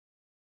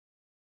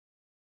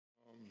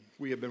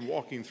We have been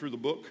walking through the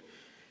book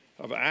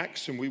of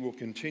Acts, and we will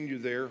continue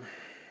there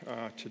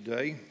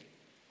today.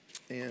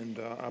 And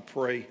I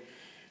pray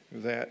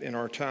that in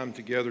our time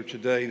together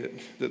today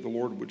that the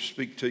Lord would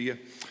speak to you.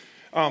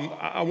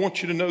 I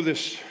want you to know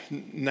this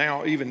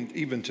now,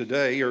 even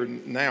today, or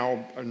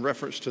now in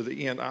reference to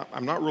the end.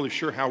 I'm not really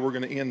sure how we're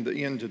going to end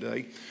the end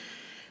today.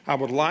 I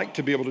would like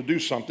to be able to do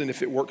something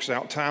if it works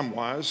out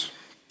time-wise,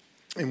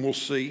 and we'll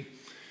see.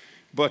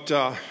 But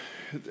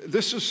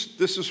this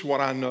is what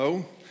I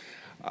know.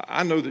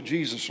 I know that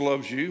Jesus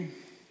loves you.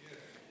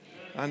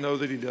 I know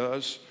that he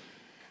does.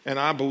 And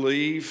I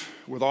believe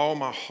with all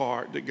my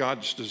heart that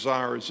God's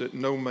desire is that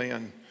no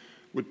man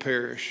would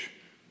perish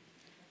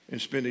and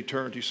spend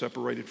eternity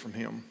separated from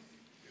him.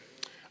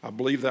 I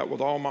believe that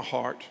with all my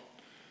heart.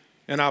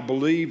 And I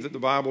believe that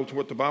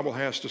what the Bible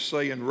has to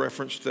say in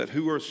reference that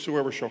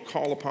whosoever shall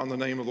call upon the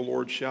name of the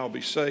Lord shall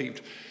be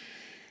saved.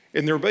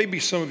 And there may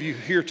be some of you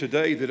here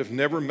today that have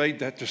never made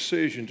that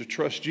decision to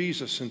trust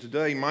Jesus, and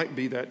today might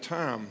be that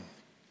time.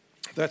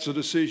 That's a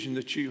decision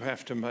that you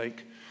have to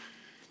make.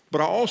 But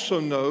I also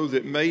know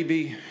that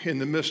maybe in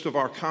the midst of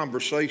our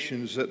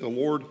conversations that the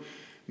Lord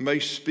may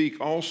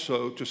speak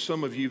also to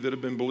some of you that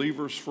have been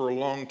believers for a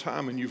long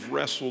time and you've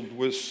wrestled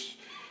with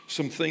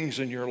some things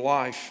in your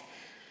life.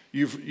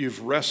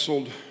 You've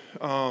wrestled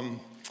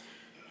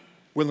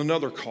with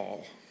another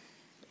call,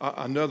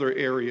 another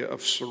area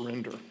of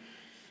surrender.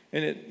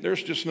 And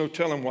there's just no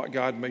telling what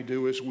God may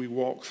do as we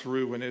walk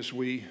through and as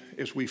we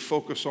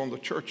focus on the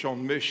church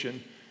on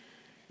mission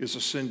is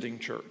Ascending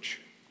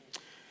Church.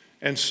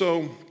 And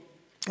so,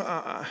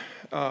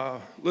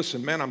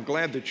 listen, man, I'm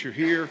glad that you're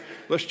here.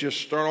 Let's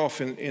just start off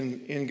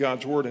in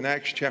God's Word in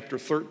Acts chapter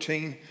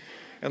 13,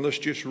 and let's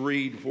just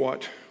read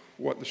what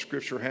the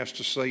Scripture has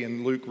to say,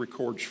 and Luke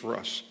records for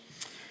us.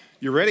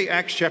 You ready?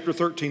 Acts chapter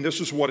 13, this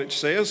is what it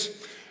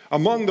says.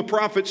 Among the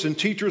prophets and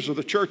teachers of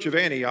the church of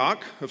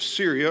Antioch of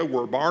Syria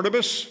were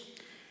Barnabas,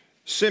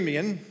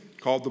 Simeon,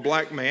 called the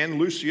Black Man,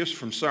 Lucius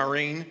from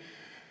Cyrene,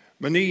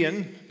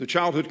 Manaen, the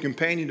childhood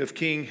companion of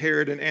King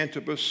Herod, and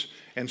Antipas,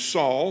 and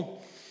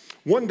Saul.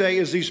 One day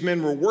as these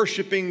men were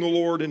worshiping the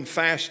Lord and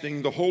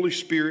fasting, the Holy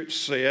Spirit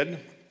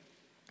said,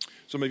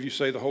 some of you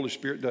say the Holy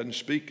Spirit doesn't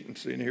speak, and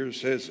see in here it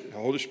says, the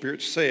Holy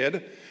Spirit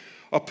said,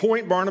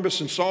 appoint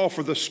Barnabas and Saul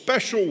for the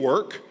special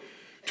work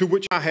to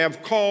which I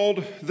have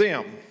called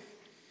them.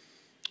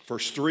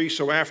 Verse 3,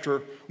 so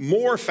after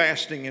more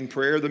fasting and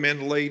prayer, the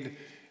men laid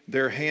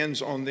their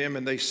hands on them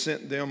and they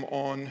sent them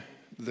on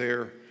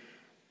their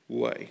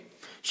way.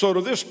 So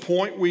to this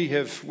point, we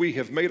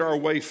have made our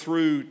way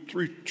through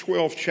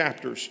 12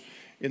 chapters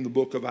in the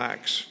book of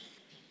Acts.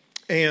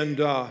 And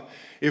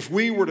if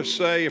we were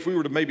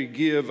to maybe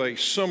give a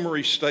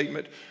summary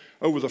statement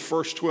over the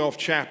first 12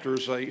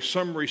 chapters, a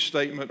summary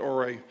statement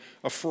or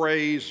a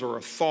phrase or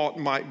a thought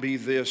might be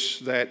this,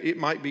 that it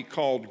might be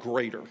called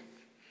greater.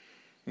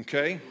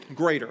 Okay?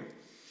 Greater.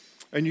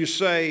 And you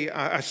say,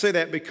 I say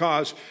that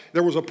because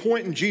there was a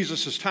point in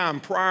Jesus'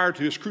 time prior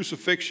to his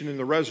crucifixion and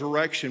the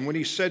resurrection when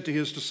he said to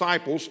his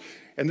disciples,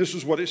 and this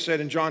is what it said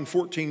in John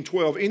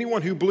 14:12,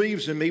 anyone who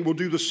believes in me will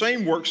do the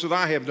same works that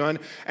I have done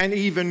and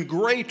even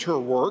greater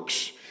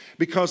works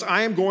because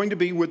I am going to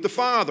be with the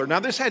Father. Now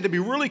this had to be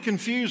really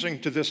confusing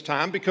to this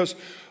time because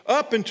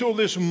up until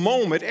this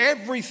moment,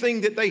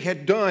 everything that they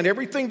had done,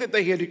 everything that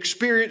they had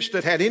experienced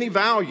that had any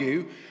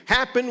value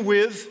happened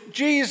with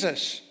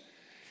Jesus.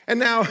 And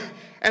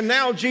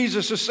now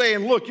Jesus is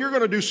saying, look, you're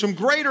going to do some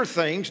greater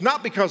things,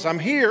 not because I'm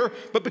here,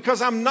 but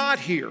because I'm not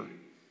here.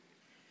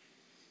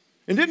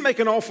 It didn't make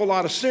an awful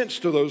lot of sense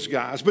to those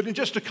guys, but in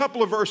just a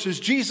couple of verses,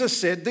 Jesus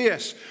said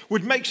this,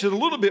 which makes it a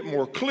little bit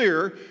more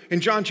clear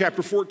in John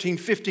chapter 14,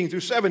 15 through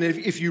 7.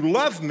 If you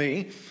love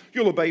me,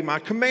 you'll obey my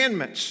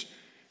commandments.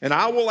 And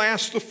I will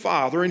ask the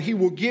Father, and he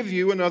will give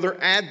you another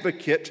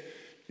advocate,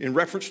 in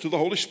reference to the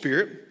Holy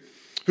Spirit,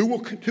 who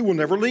will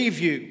never leave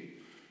you.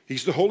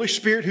 He's the Holy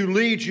Spirit who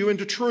leads you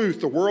into truth.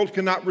 The world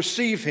cannot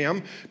receive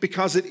him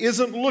because it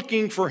isn't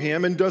looking for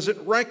him and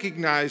doesn't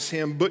recognize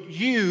him. But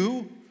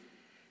you,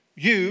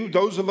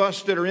 those of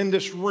us that are in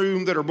this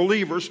room that are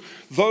believers,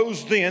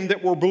 those then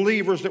that were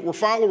believers, that were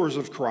followers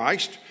of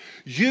Christ,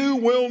 you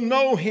will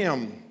know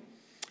him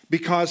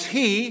because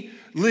he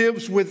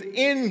lives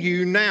within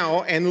you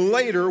now and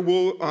later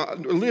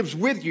lives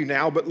with you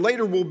now, but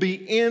later will be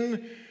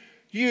in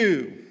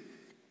you.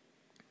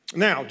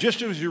 Now,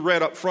 just as you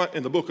read up front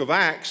in the book of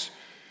Acts,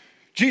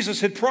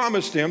 Jesus had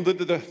promised them that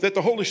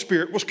the Holy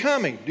Spirit was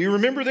coming. Do you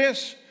remember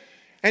this?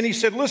 And he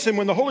said, listen,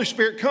 when the Holy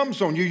Spirit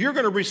comes on you, you're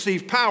going to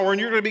receive power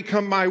and you're going to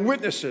become my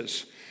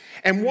witnesses.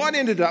 And what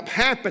ended up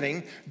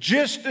happening,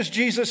 just as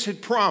Jesus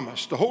had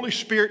promised, the Holy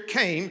Spirit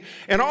came,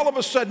 and all of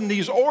a sudden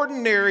these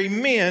ordinary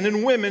men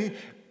and women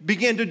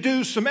began to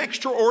do some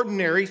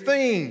extraordinary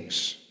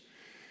things.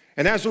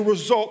 And as a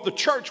result, the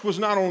church was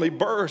not only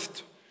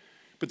birthed,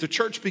 but the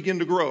church began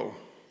to grow.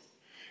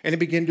 And it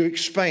began to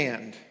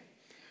expand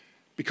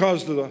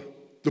because the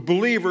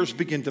believers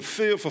began to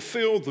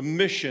fulfill the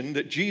mission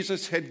that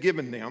Jesus had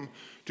given them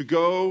to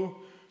go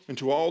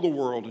into all the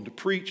world and to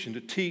preach and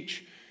to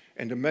teach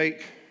and to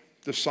make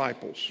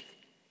disciples.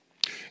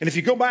 And if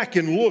you go back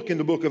and look in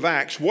the book of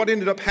Acts, what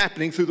ended up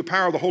happening through the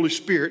power of the Holy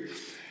Spirit,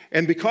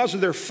 and because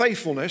of their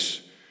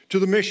faithfulness to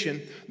the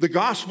mission, the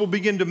gospel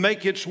began to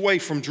make its way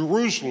from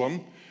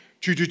Jerusalem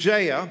to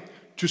Judea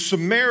to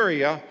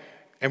Samaria,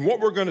 and what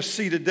we're going to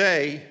see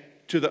today,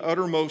 to the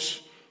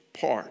uttermost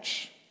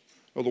parts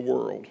of the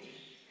world.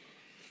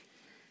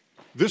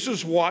 This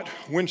is what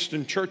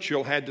Winston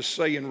Churchill had to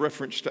say in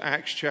reference to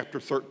Acts chapter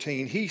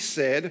 13. He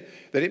said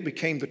that it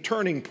became the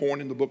turning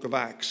point in the book of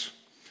Acts.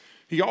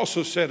 He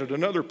also said at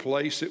another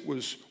place it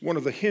was one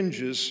of the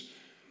hinges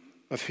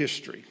of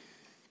history.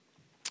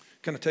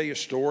 Can I tell you a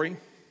story?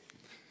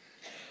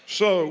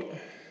 So,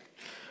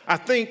 I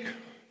think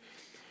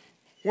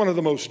one of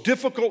the most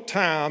difficult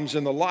times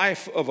in the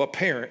life of a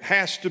parent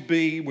has to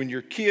be when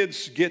your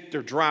kids get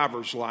their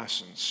driver's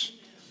license.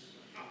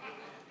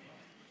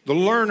 The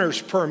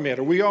learner's permit.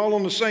 Are we all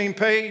on the same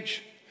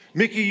page?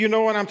 Mickey, you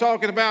know what I'm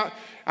talking about?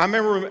 I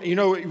remember,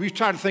 we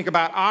tried to think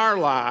about our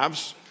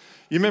lives.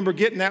 You remember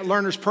getting that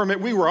learner's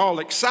permit? We were all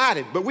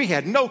excited, but we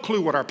had no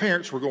clue what our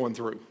parents were going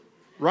through,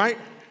 right?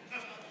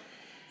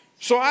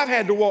 So I've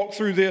had to walk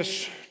through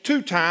this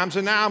 2 times,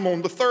 and now I'm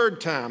on the 3rd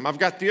time. I've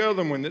got the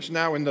other one that's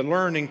now in the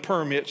learning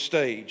permit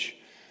stage.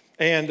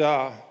 And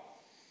it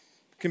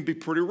can be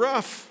pretty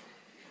rough.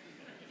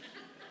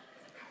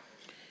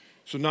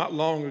 So not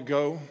long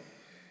ago,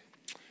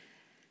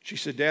 she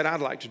said, Dad,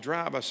 I'd like to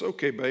drive. I said,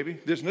 okay, baby.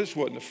 This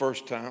wasn't the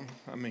first time.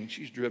 I mean,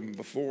 she's driven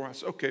before. I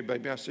said, okay,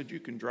 baby. I said, you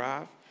can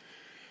drive.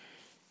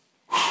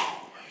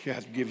 You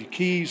have to give your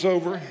keys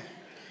over.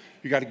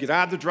 You got to get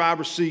out of the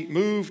driver's seat,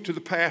 move to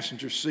the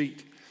passenger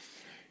seat.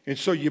 And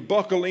so you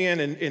buckle in,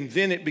 and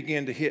then it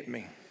began to hit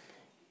me.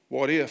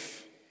 What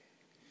if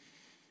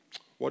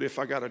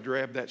I got to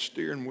grab that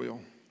steering wheel?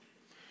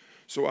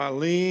 So I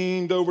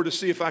leaned over to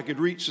see if I could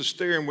reach the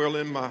steering wheel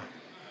in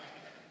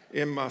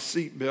my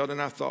seat belt, and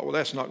I thought, well,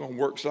 that's not going to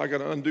work, so I got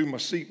to undo my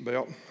seat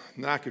belt,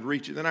 and I could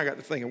reach it. Then I got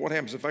to thinking, what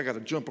happens if I got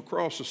to jump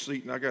across the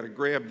seat and I got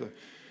to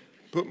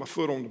put my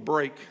foot on the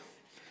brake?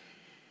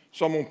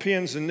 So I'm on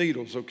pins and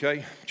needles,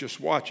 okay, just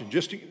watching.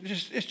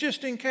 It's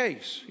just in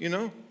case, you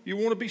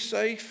want to be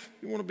safe.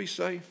 You want to be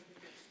safe.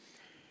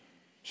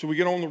 So we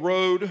get on the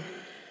road.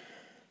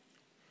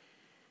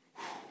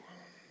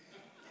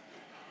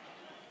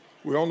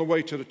 We're on the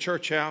way to the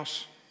church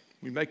house.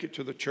 We make it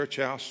to the church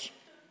house.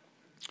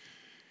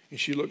 And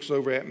she looks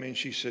over at me and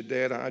she said,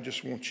 Dad, I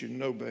just want you to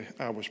know, babe,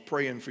 I was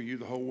praying for you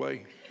the whole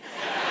way.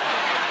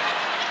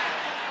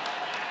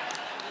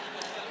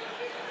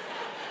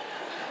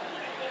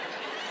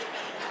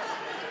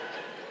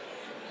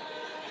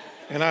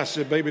 And I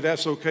said, baby,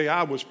 that's okay.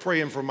 I was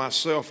praying for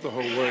myself the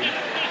whole way.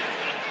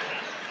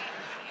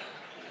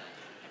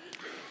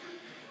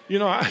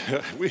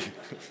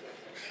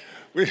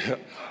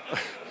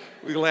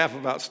 We laugh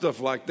about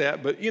stuff like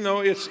that, but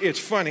it's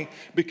funny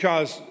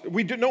because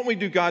we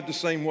do God the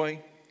same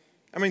way.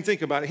 I mean,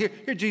 think about it.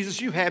 Here,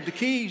 Jesus, you have the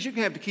keys. You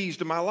can have the keys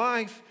to my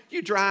life.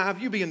 You drive.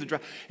 You be in the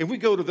drive. And we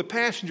go to the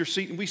passenger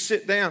seat and we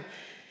sit down.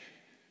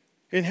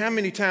 And how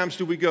many times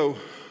do we go,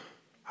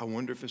 I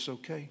wonder if it's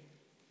okay?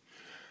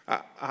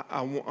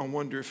 I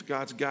wonder if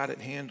God's got it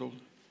handled.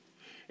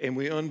 And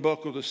we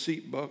unbuckle the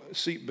seat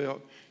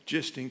belt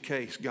just in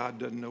case God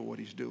doesn't know what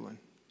he's doing.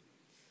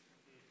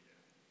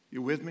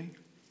 You with me?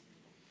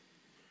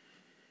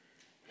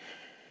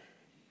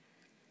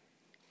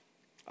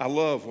 I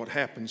love what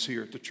happens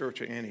here at the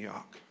church of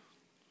Antioch.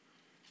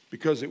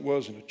 Because it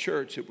wasn't a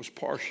church, it was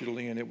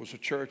partially in. It was a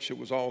church that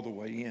was all the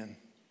way in.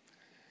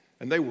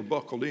 And they were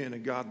buckled in,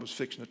 and God was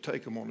fixing to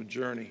take them on a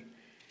journey.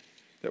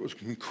 That was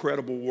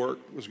incredible work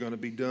was going to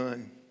be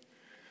done.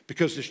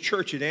 Because this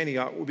church at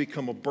Antioch will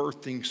become a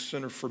birthing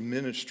center for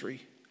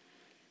ministry.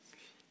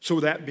 So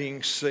with that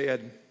being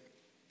said,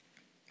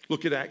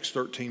 look at Acts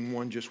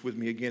 13:1 just with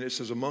me again. It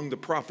says, among the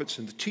prophets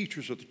and the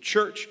teachers of the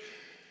church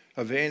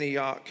of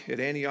Antioch, at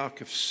Antioch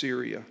of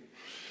Syria.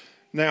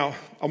 Now,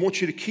 I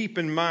want you to keep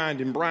in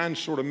mind, and Brian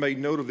sort of made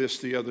note of this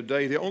the other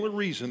day, the only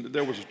reason that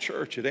there was a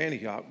church at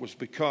Antioch was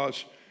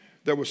because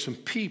there were some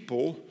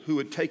people who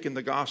had taken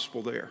the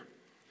gospel there.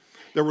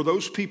 There were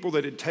those people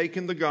that had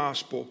taken the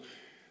gospel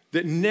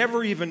that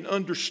never even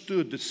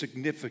understood the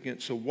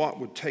significance of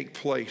what would take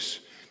place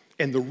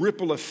and the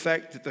ripple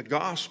effect that the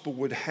gospel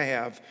would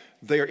have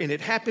there. And it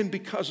happened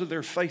because of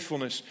their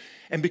faithfulness.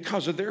 And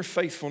because of their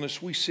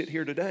faithfulness, we sit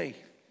here today.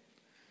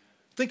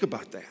 Think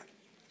about that.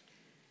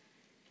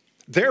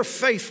 Their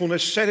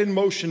faithfulness set in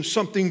motion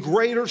something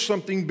greater,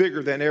 something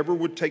bigger than ever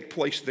would take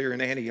place there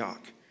in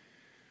Antioch.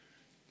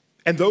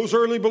 And those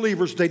early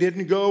believers, they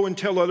didn't go and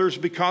tell others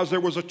because there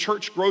was a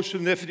church growth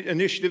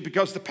initiative,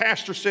 because the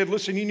pastor said,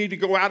 listen, you need to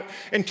go out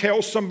and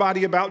tell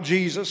somebody about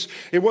Jesus.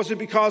 It wasn't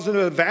because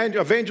of an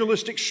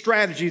evangelistic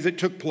strategy that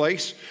took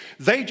place.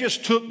 They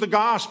just took the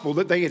gospel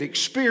that they had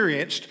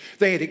experienced,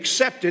 they had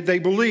accepted, they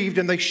believed,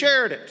 and they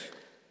shared it.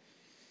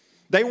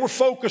 They were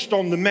focused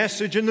on the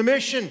message and the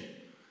mission.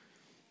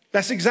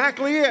 That's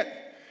exactly it.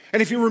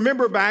 And if you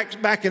remember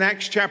back in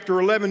Acts chapter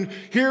 11,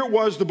 here it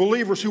was the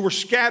believers who were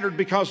scattered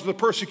because of the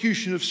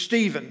persecution of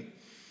Stephen.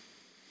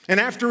 And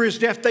after his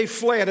death, they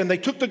fled, and they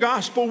took the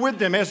gospel with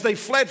them. As they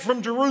fled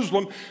from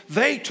Jerusalem,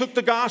 they took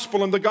the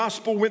gospel, and the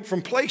gospel went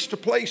from place to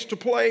place to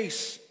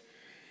place.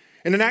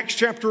 And in Acts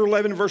chapter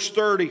 11, verse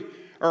 30,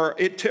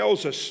 it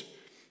tells us,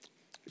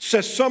 it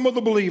says some of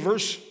the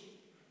believers.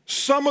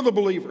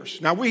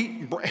 Now,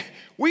 we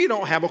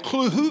don't have a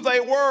clue who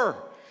they were.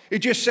 It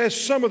just says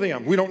some of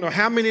them. We don't know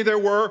how many there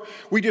were.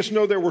 We just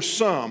know there were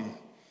some.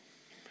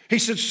 He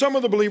said some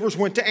of the believers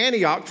went to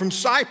Antioch from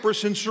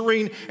Cyprus and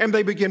Cyrene, and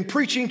they began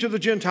preaching to the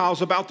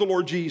Gentiles about the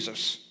Lord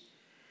Jesus.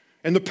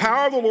 And the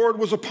power of the Lord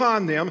was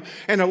upon them,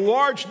 and a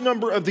large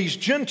number of these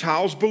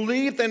Gentiles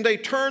believed, and they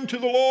turned to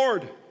the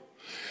Lord.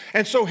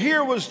 And so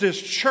here was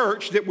this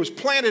church that was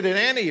planted in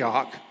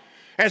Antioch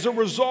as a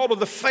result of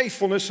the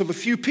faithfulness of a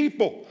few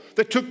people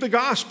that took the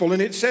gospel.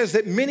 And it says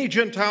that many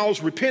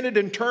Gentiles repented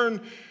and turned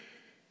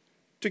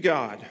to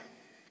God.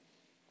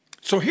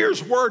 So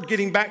here's word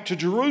getting back to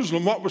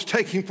Jerusalem, what was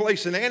taking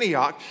place in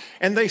Antioch.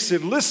 And they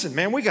said, listen,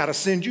 man, we got to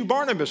send you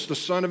Barnabas, the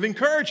son of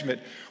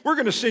encouragement. We're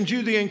going to send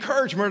you the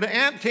encourager to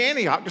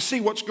Antioch to see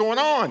what's going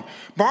on.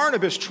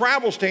 Barnabas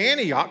travels to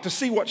Antioch to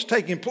see what's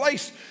taking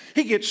place.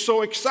 He gets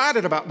so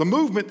excited about the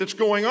movement that's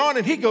going on,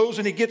 and he goes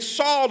and he gets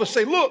Saul to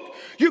say, look,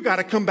 you got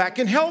to come back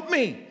and help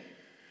me.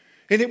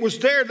 And it was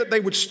there that they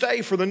would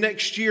stay for the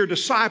next year,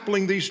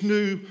 discipling these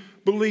new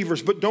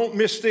believers. But don't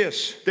miss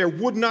this. There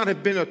would not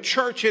have been a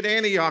church at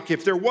Antioch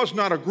if there was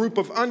not a group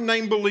of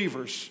unnamed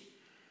believers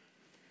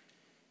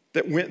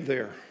that went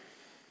there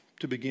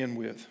to begin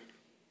with.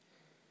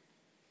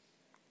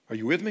 Are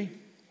you with me?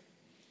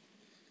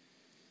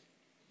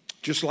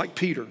 Just like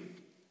Peter,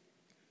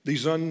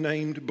 these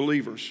unnamed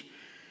believers,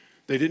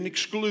 they didn't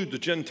exclude the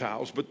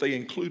Gentiles, but they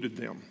included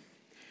them.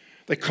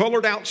 They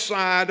colored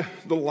outside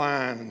the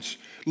lines,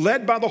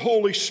 led by the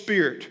Holy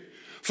Spirit,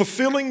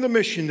 fulfilling the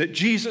mission that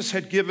Jesus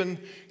had given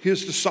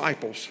his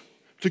disciples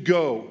to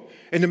go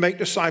and to make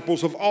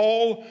disciples of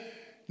all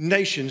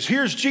nations.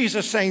 Here's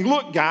Jesus saying,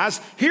 look, guys,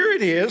 here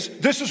it is.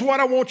 This is what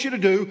I want you to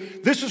do.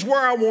 This is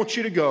where I want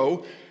you to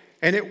go.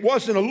 And it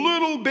wasn't a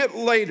little bit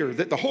later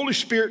that the Holy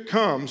Spirit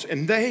comes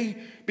and they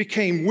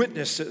became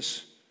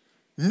witnesses.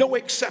 No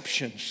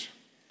exceptions.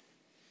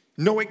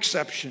 No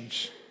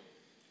exceptions.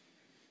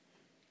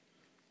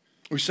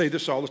 We say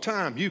this all the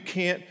time. You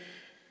can't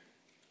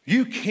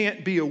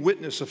be a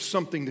witness of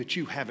something that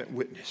you haven't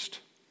witnessed.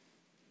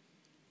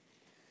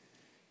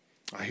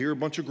 I hear a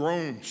bunch of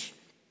groans.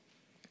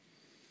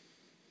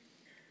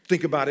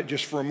 Think about it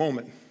just for a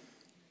moment.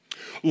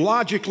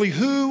 Logically,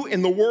 who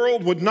in the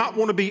world would not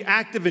want to be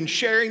active in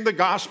sharing the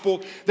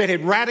gospel that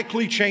had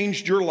radically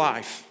changed your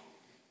life?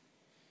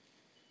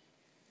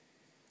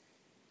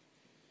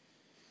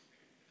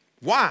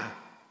 Why?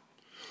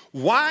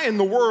 Why in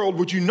the world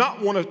would you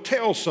not want to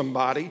tell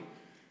somebody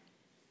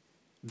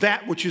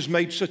that which has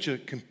made such a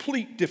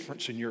complete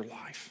difference in your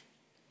life?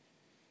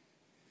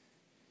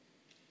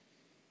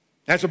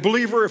 As a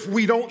believer, if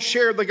we don't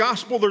share the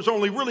gospel, there's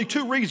only really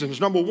two reasons.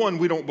 Number one,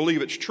 we don't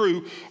believe it's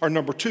true. Or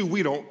number two,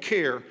 we don't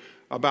care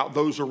about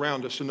those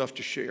around us enough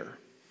to share.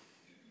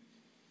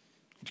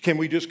 Can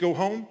we just go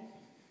home?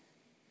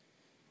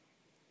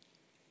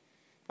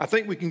 I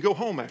think we can go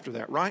home after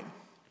that, right?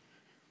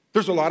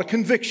 There's a lot of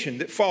conviction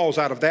that falls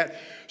out of that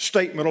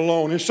statement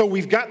alone. And so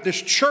we've got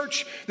this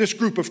church, this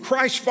group of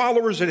Christ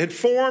followers that had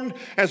formed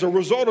as a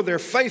result of their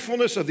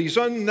faithfulness of these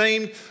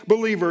unnamed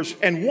believers.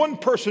 And one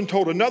person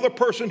told another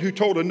person who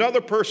told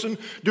another person,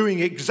 doing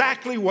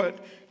exactly what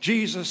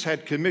Jesus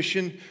had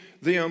commissioned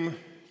them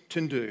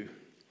to do.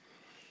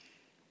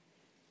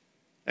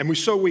 And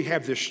so we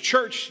have this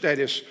church that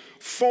is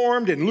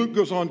formed, and Luke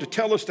goes on to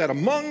tell us that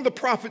among the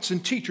prophets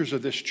and teachers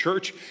of this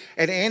church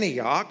at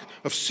Antioch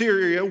of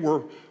Syria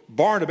were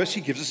Barnabas,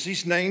 he gives us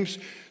these names,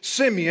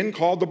 Simeon,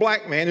 called the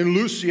black man, and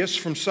Lucius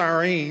from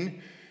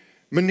Cyrene,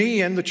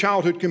 Manaen, the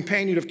childhood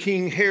companion of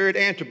King Herod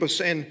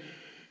Antipas, and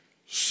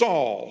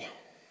Saul.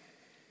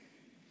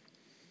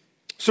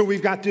 So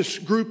we've got this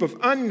group of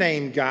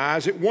unnamed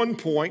guys at one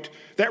point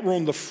that were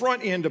on the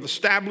front end of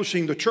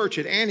establishing the church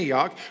at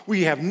Antioch.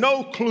 We have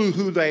no clue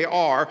who they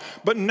are,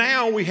 but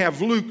now we have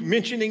Luke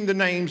mentioning the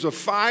names of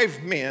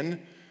five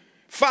men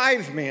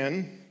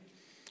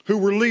who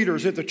were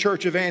leaders at the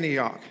church of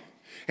Antioch.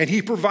 And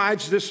he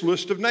provides this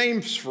list of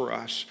names for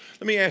us.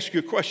 Let me ask you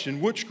a question.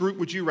 Which group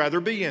would you rather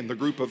be in, the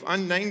group of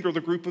unnamed or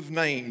the group of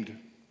named?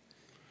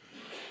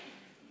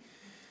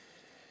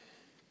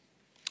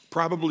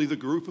 Probably the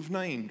group of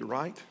named,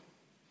 right?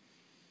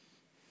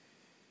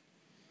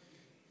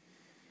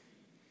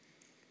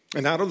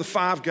 And out of the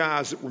five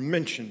guys that were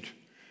mentioned,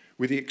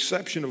 with the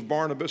exception of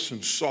Barnabas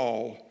and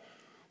Saul,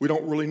 we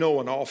don't really know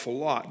an awful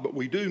lot, but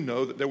we do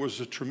know that there was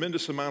a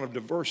tremendous amount of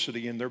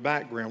diversity in their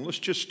background. Let's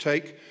just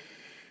take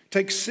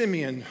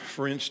Simeon,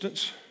 for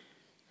instance,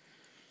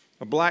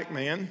 a black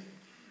man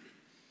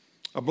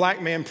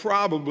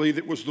probably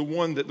that was the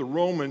one that the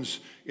Romans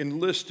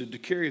enlisted to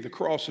carry the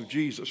cross of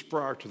Jesus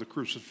prior to the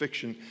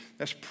crucifixion.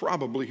 That's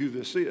probably who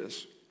this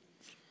is.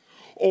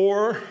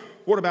 Or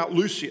what about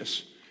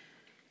Lucius?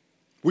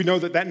 We know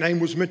that that name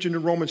was mentioned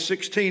in Romans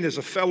 16 as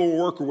a fellow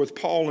worker with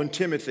Paul and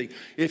Timothy,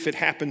 if it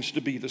happens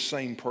to be the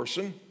same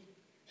person.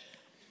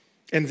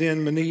 And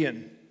then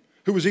Manaen,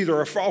 who was either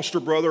a foster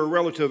brother or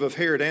relative of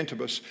Herod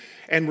Antipas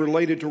and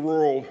related to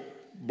royal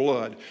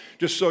blood.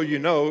 Just so you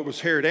know, it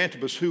was Herod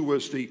Antipas who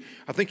was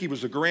I think he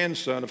was the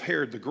grandson of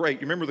Herod the Great.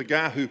 You remember the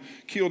guy who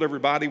killed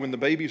everybody when the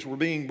babies were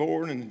being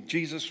born and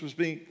Jesus was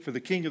being, for the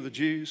king of the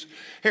Jews?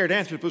 Herod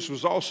Antipas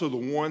was also the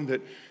one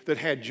that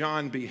had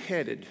John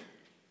beheaded.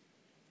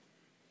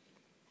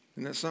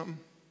 Isn't that something?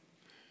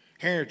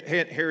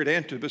 Herod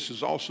Antipas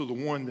is also the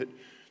one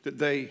that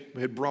they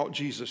had brought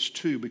Jesus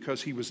to,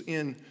 because he was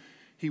in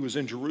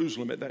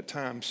Jerusalem at that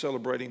time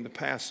celebrating the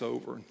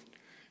Passover.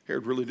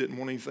 Herod really didn't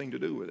want anything to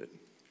do with it.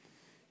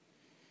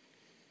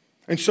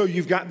 And so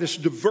you've got this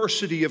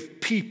diversity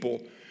of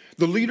people.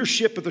 The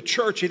leadership of the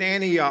church at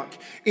Antioch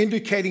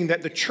indicating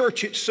that the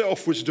church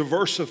itself was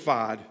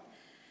diversified.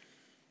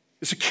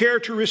 It's a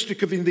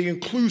characteristic of the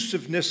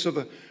inclusiveness of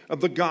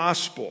the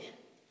gospel.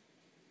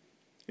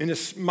 In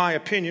my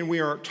opinion, we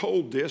aren't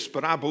told this,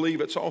 but I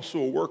believe it's also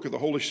a work of the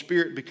Holy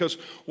Spirit, because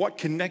what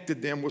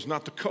connected them was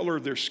not the color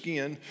of their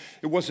skin.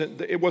 It wasn't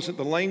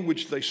the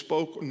language they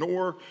spoke,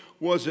 nor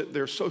was it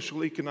their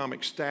social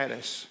economic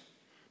status.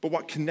 But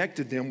what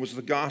connected them was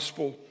the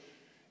gospel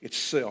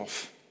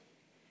itself.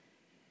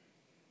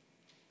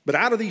 But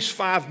out of these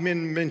 5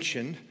 men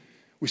mentioned,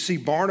 we see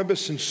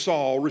Barnabas and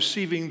Saul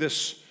receiving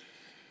this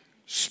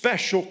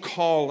special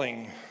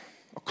calling,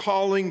 a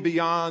calling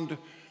beyond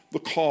the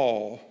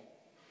call.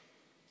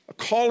 A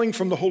calling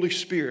from the Holy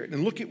Spirit.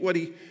 And look at what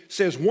he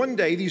says. One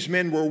day these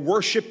men were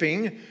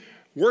worshiping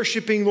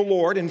the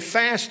Lord and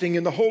fasting,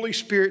 and the Holy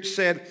Spirit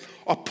said,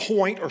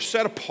 appoint or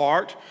set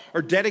apart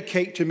or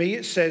dedicate to me,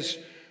 it says,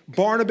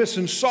 Barnabas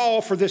and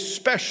Saul for this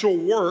special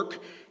work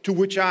to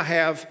which I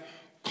have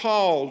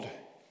called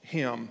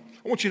him.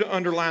 I want you to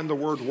underline the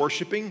word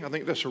worshiping. I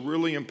think that's a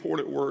really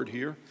important word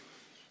here.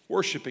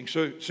 Worshiping.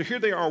 So here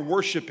they are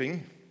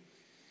worshiping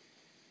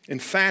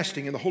and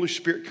fasting, and the Holy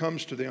Spirit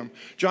comes to them.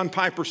 John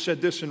Piper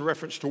said this in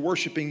reference to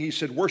worshiping. He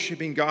said,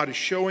 worshiping God is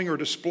showing or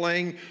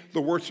displaying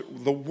the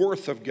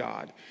worth of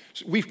God.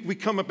 So we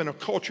come up in a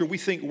culture, we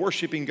think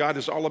worshiping God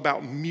is all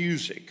about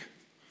music.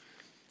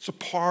 It's a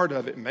part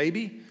of it,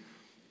 maybe.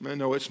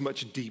 No, it's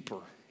much deeper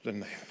than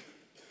that.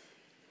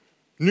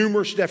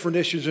 Numerous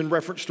definitions in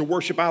reference to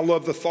worship. I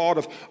love the thought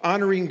of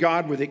honoring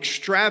God with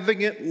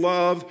extravagant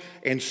love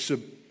and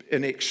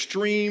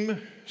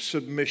extreme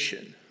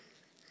submission.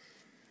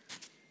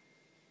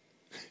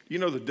 You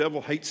know, the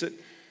devil hates it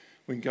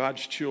when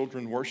God's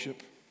children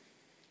worship.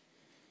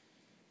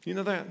 You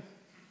know that?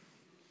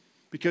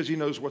 Because he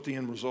knows what the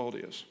end result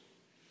is.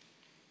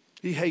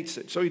 He hates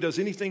it. So he does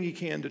anything he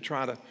can to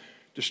try to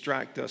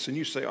distract us. And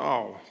you say,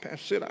 oh, Pastor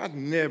Sid, I'd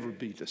never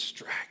be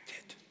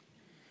distracted.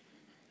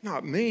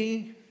 Not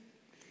me.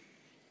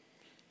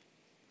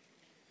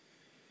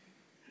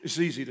 It's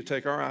easy to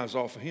take our eyes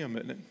off of him,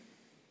 isn't it?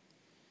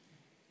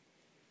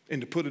 And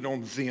to put it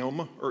on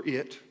them or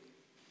it.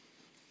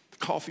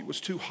 Coffee was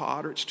too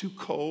hot, or it's too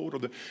cold, or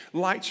the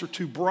lights are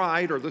too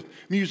bright, or the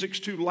music's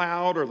too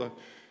loud, or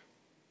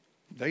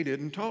they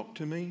didn't talk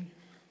to me.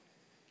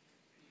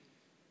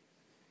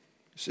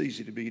 It's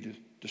easy to be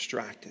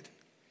distracted.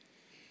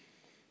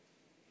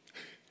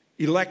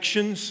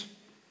 Elections,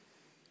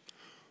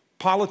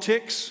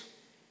 politics,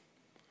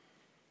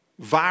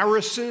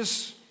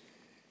 viruses,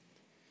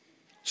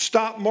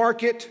 stock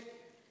market.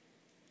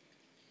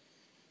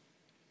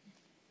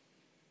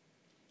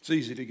 It's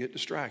easy to get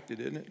distracted,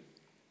 isn't it?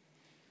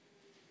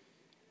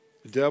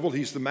 The devil,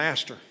 he's the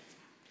master,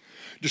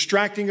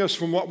 distracting us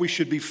from what we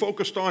should be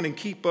focused on and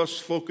keep us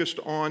focused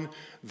on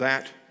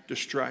that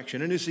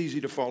distraction. And it's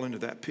easy to fall into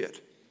that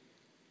pit.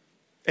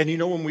 And you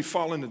know, when we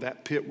fall into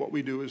that pit, what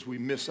we do is we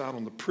miss out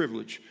on the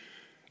privilege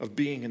of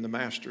being in the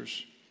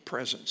master's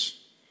presence.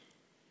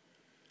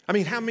 I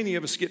mean, how many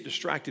of us get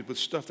distracted with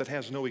stuff that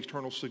has no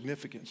eternal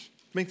significance?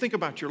 I mean, think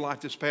about your life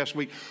this past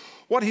week.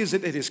 What is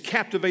it that has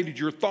captivated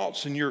your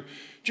thoughts and your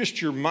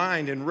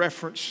mind in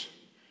reference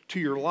to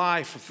your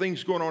life, of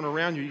things going on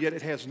around you, yet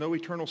it has no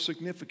eternal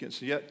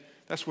significance, yet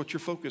that's what your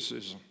focus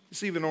is.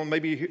 It's even on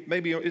maybe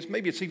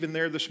it's even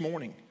there this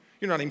morning.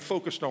 You're not even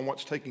focused on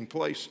what's taking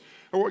place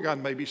or what God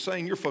may be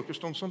saying. You're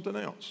focused on something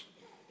else.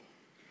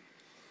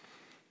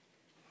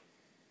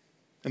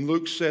 And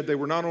Luke said they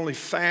were not only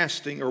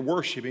fasting or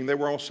worshiping, they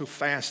were also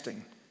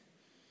fasting.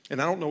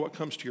 And I don't know what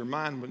comes to your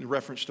mind in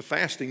reference to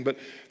fasting, but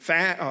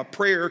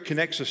prayer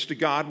connects us to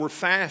God, where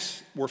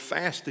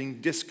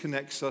fasting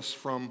disconnects us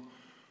from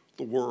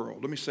the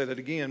world. Let me say that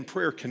again.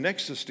 Prayer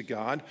connects us to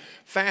God.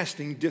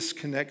 Fasting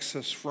disconnects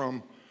us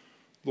from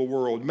the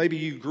world. Maybe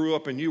you grew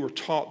up and you were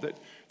taught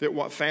that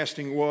what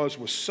fasting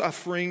was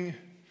suffering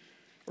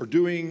or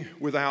doing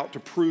without to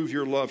prove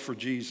your love for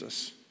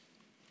Jesus.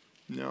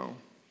 No.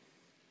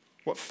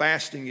 What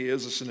fasting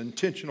is an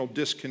intentional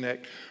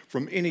disconnect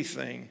from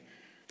anything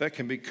that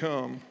can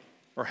become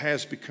or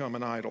has become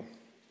an idol.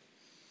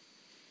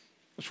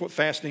 That's what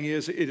fasting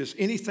is. It is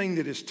anything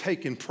that is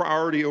taken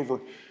priority over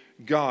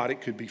God.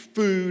 It could be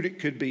food, it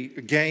could be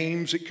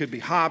games, it could be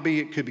hobby,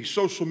 it could be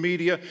social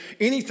media,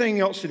 anything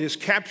else that has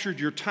captured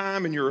your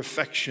time and your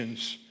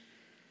affections.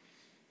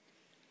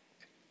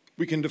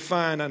 We can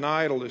define an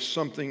idol as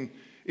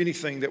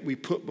anything that we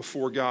put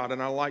before God.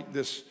 And I like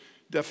this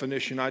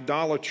definition.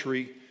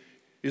 Idolatry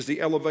is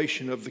the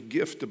elevation of the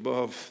gift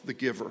above the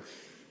giver,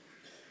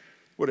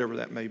 whatever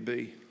that may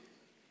be.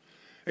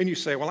 And you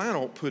say, well, I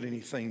don't put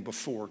anything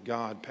before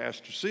God,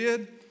 Pastor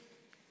Sid.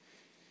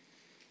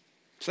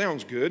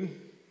 Sounds good.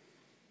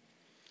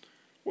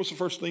 What's the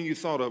first thing you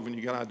thought of when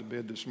you got out of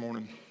bed this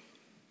morning?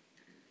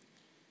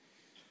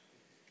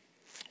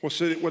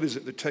 What is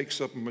it that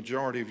takes up a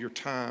majority of your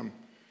time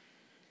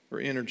or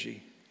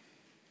energy?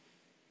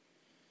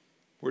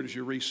 Where does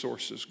your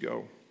resources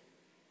go?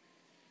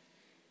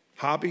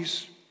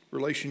 Hobbies,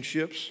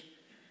 relationships,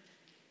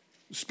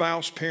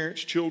 spouse,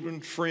 parents,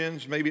 children,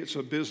 friends. Maybe it's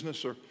a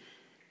business or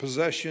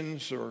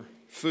possessions or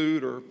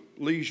food or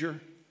leisure.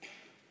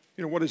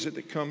 What is it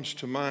that comes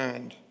to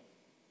mind?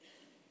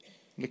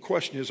 And the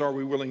question is, are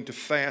we willing to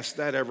fast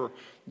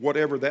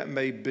whatever that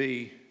may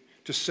be,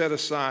 to set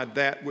aside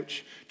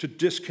to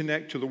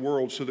disconnect to the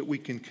world so that we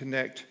can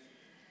connect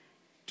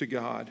to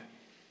God?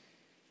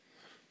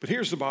 But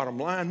here's the bottom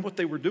line. What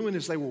they were doing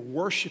is they were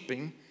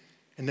worshiping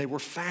and they were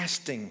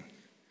fasting.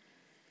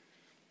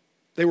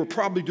 They were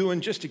probably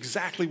doing just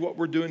exactly what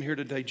we're doing here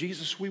today.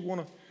 Jesus, we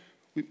want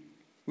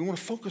to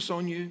focus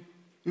on you.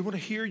 We want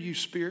to hear you,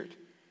 Spirit.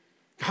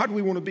 God,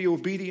 we want to be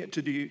obedient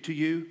to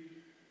you.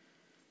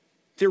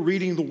 They're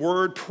reading the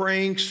Word,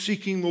 praying,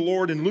 seeking the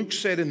Lord. And Luke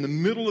said in the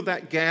middle of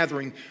that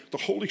gathering, the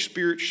Holy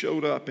Spirit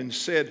showed up and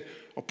said,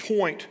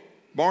 appoint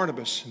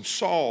Barnabas and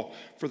Saul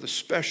for the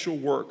special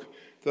work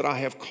that I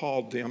have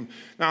called them.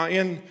 Now,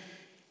 in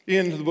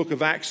the book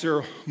of Acts, there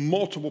are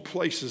multiple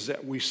places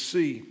that we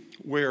see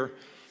where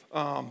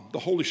the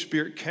Holy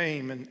Spirit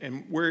came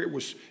and where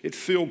it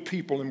filled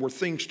people and where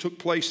things took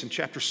place in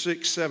chapter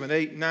 6, 7,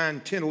 8, 9,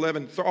 10,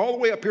 11, all the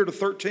way up here to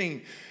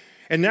 13.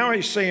 And now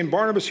he's saying,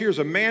 Barnabas, here's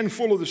a man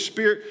full of the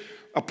Spirit.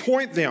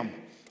 Appoint them,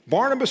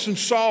 Barnabas and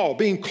Saul,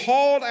 being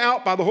called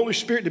out by the Holy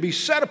Spirit to be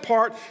set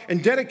apart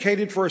and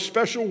dedicated for a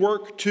special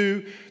work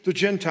to the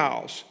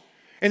Gentiles.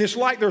 And it's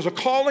like there's a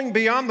calling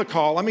beyond the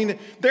call. I mean,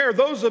 there are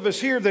those of us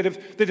here that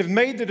have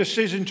made the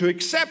decision to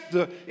accept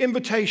the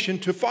invitation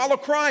to follow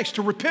Christ,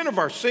 to repent of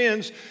our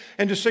sins,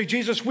 and to say,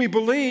 Jesus, we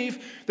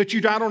believe that you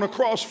died on a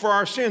cross for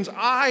our sins.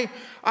 I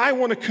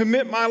want to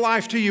commit my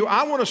life to you.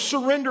 I want to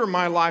surrender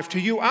my life to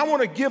you. I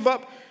want to give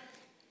up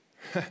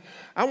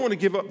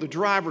the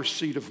driver's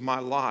seat of my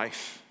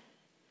life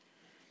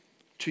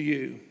to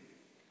you.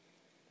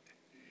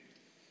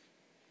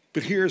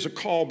 But here's a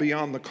call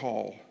beyond the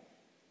call.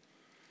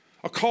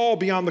 A call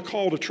beyond the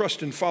call to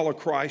trust and follow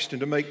Christ and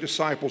to make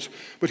disciples.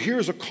 But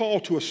here's a call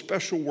to a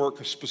special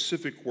work, a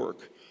specific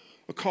work.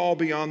 A call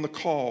beyond the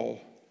call.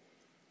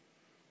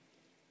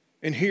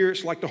 And here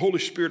it's like the Holy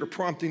Spirit are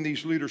prompting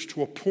these leaders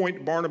to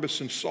appoint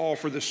Barnabas and Saul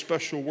for this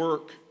special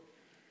work.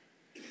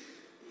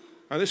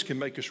 Now this can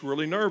make us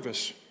really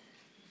nervous.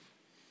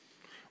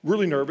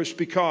 Really nervous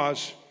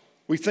because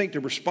we think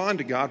to respond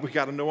to God, we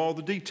got to know all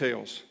the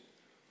details.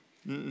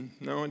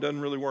 No, it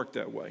doesn't really work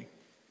that way.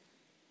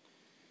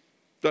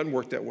 Doesn't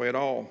work that way at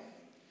all.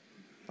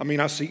 I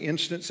mean, I see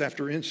instance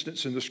after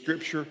instance in the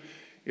Scripture,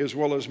 as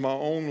well as my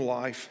own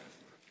life,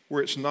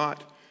 where it's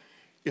not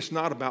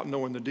about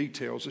knowing the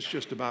details. It's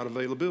just about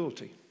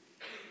availability.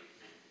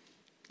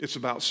 It's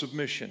about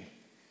submission.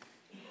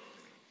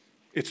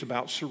 It's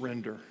about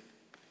surrender.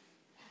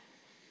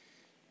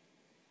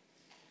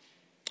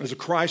 As a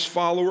Christ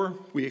follower,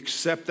 we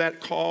accept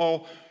that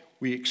call.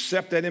 We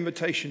accept that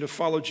invitation to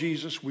follow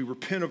Jesus. We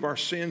repent of our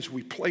sins.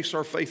 We place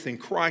our faith in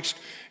Christ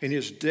and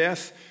his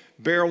death,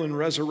 burial, and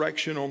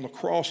resurrection on the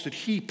cross, that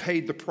he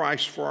paid the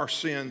price for our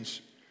sins.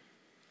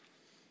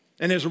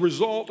 And as a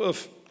result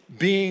of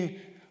being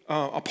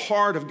a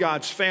part of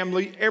God's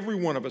family, every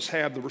one of us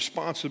have the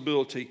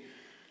responsibility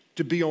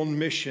to be on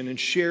mission and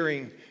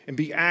sharing and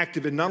be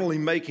active in not only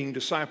making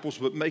disciples,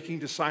 but making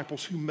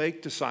disciples who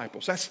make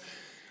disciples.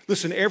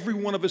 Listen, every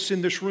one of us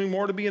in this room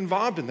ought to be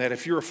involved in that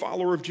if you're a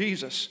follower of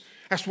Jesus.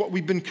 That's what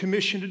we've been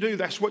commissioned to do.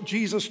 That's what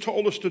Jesus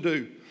told us to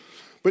do.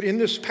 But in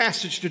this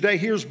passage today,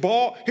 here's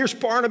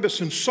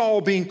Barnabas and Saul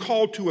being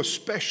called to a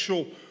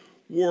special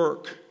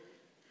work.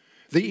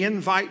 The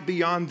invite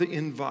beyond the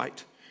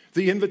invite.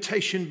 The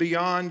invitation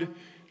beyond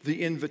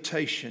the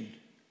invitation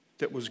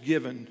that was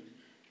given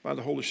by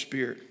the Holy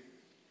Spirit.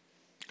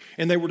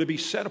 And they were to be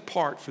set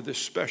apart for this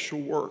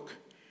special work,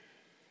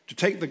 to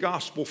take the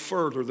gospel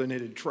further than it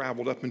had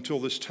traveled up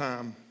until this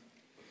time.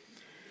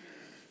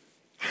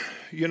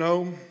 You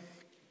know,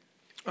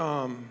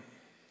 I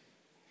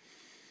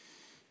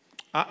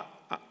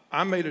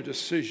made a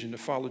decision to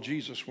follow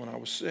Jesus when I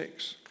was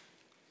 6.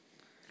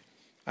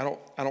 I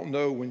don't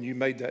know when you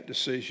made that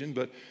decision,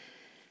 but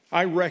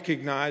I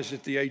recognized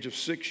at the age of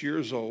 6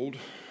 years old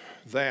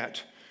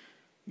that,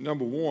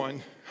 number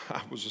one,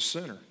 I was a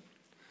sinner.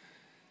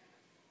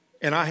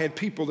 And I had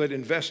people that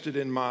invested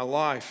in my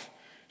life,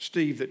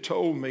 Steve, that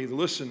told me,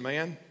 listen,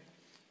 man,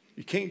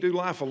 you can't do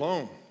life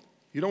alone.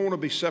 You don't want to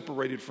be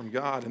separated from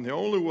God. And the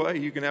only way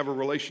you can have a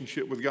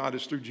relationship with God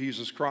is through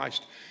Jesus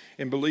Christ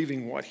and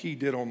believing what he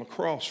did on the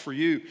cross for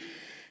you.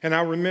 And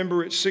I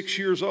remember at 6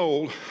 years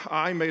old,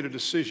 I made a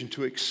decision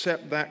to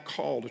accept that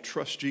call to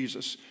trust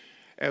Jesus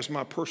as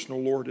my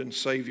personal Lord and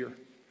Savior.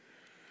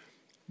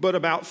 But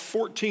about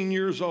 14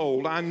 years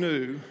old, I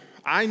knew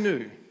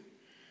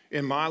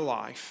in my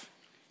life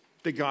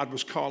that God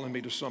was calling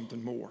me to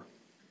something more.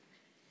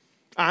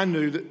 I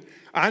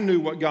knew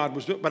what God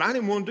was doing, but I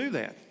didn't want to do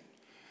that.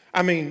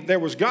 I mean, there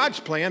was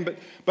God's plan,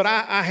 but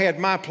I had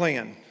my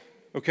plan,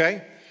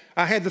 okay?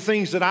 I had the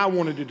things that I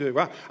wanted to do.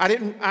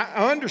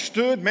 I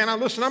understood, man,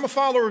 listen, I'm a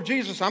follower of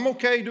Jesus. I'm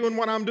okay doing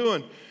what I'm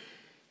doing.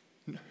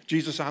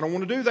 Jesus, I don't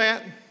want to do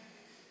that.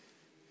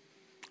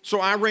 So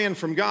I ran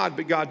from God,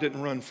 but God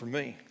didn't run from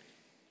me.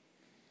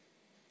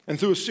 And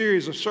through a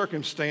series of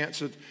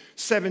circumstances,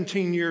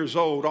 17 years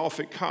old, off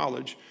at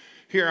college,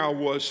 here I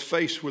was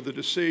faced with a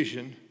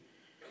decision.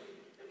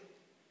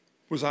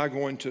 Was I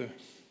going to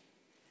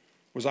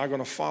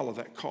follow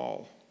that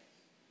call?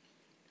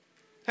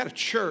 I had a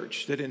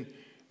church that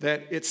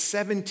at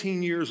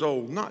 17 years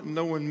old, not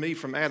knowing me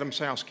from Adam's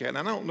house cat. And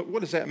I don't know, what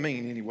does that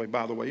mean anyway,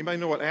 by the way? Anybody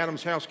know what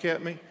Adam's house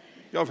cat means?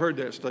 Y'all have heard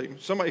that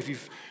statement. Somebody,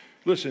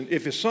 listen,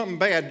 if it's something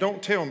bad,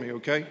 don't tell me,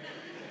 okay?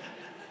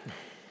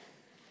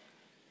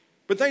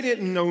 But they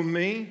didn't know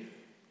me.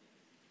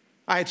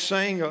 I had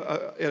sang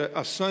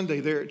a Sunday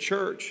there at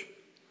church,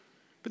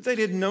 but they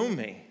didn't know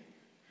me.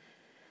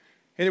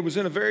 And it was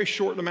in a very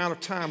short amount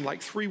of time,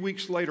 like 3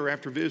 weeks later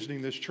after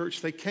visiting this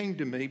church, they came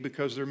to me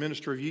because their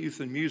minister of youth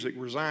and music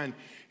resigned,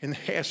 and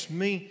they asked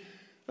me,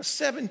 a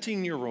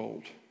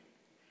 17-year-old,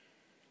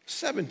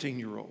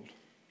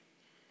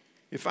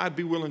 if I'd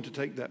be willing to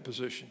take that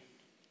position.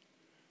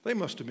 They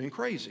must have been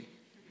crazy.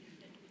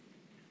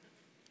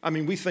 I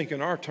mean, we think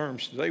in our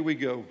terms today, we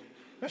go,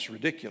 that's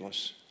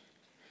ridiculous.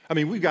 I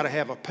mean, we've got to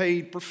have a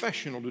paid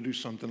professional to do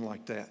something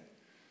like that.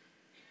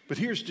 But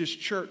here's this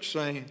church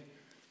saying,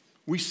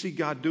 we see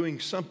God doing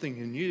something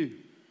in you.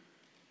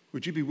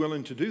 Would you be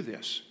willing to do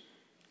this?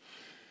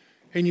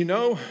 And you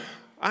know,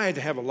 I had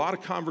to have a lot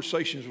of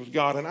conversations with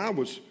God, and I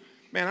was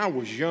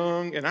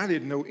young, and I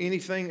didn't know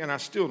anything, and I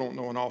still don't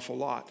know an awful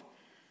lot.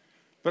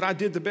 But I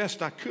did the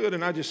best I could,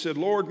 and I just said,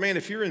 Lord, man,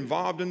 if you're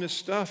involved in this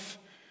stuff,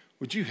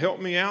 would you help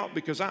me out?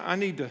 Because I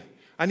need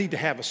to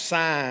have a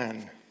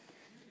sign.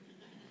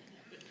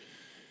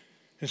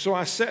 And so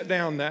I sat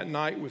down that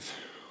night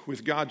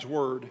with God's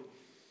Word,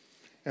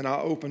 and I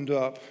opened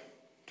up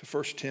to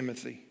 1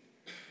 Timothy.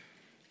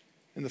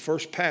 And the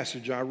first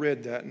passage I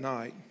read that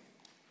night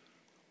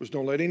was,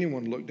 don't let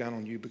anyone look down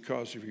on you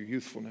because of your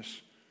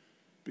youthfulness,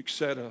 but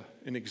set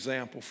an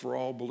example for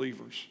all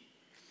believers.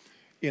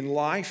 In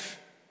life,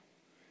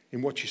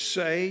 in what you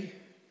say,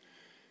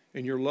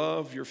 in your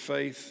love, your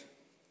faith,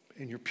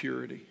 and your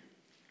purity.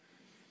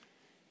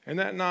 And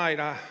that night,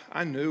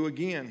 I knew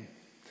again,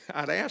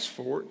 I'd asked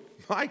for it,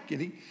 Mike,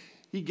 and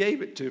he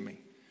gave it to me.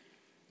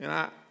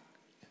 And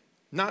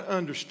not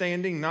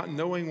understanding, not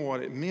knowing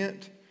what it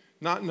meant,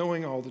 not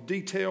knowing all the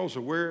details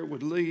of where it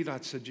would lead, I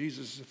said,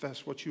 Jesus, if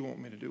that's what you want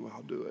me to do,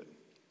 I'll do it.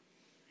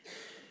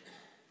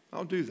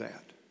 I'll do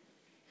that.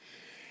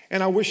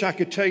 And I wish I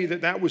could tell you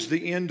that was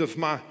the end of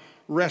my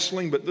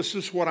wrestling, but this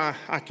is what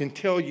I can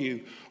tell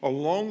you.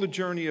 Along the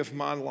journey of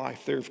my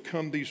life, there have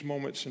come these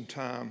moments in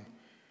time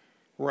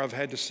where I've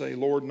had to say,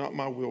 Lord, not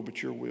my will,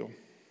 but your will.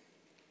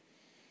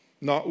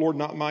 Lord,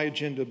 not my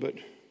agenda,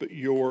 but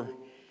your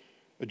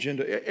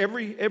agenda.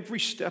 Every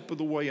step of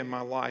the way in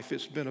my life,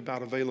 it's been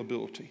about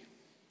availability.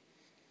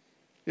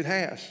 It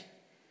has.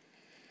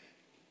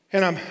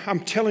 And I'm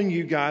telling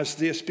you guys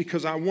this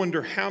because I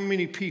wonder how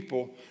many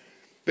people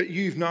that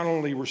you've not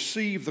only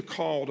received the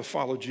call to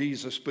follow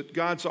Jesus, but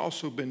God's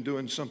also been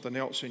doing something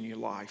else in your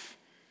life,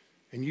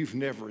 and you've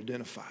never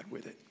identified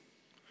with it.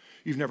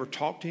 You've never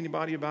talked to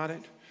anybody about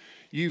it.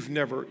 You've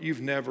never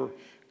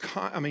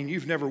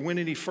went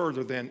any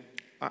further than,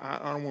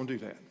 I don't want to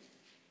do that.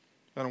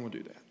 I don't want to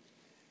do that.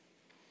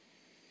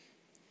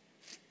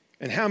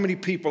 And how many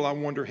people, I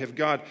wonder, has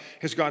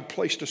God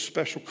placed a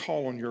special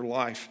call on your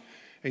life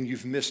and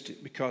you've missed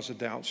it because of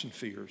doubts and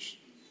fears?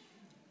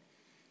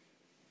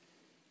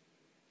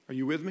 Are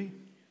you with me?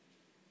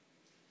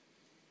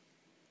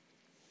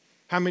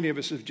 How many of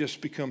us have just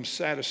become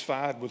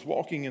satisfied with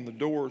walking in the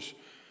doors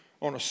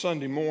on a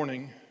Sunday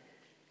morning,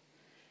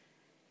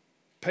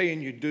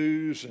 paying your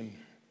dues and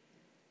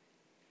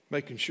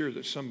making sure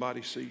that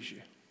somebody sees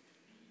you?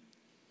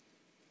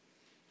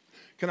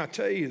 Can I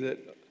tell you that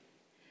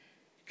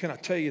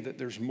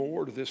there's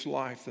more to this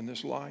life than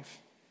this life?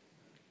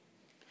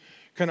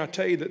 Can I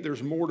tell you that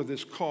there's more to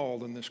this call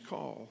than this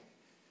call?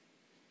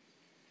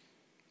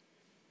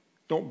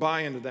 Don't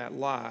buy into that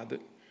lie that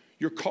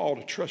your call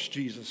to trust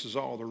Jesus is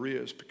all there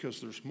is,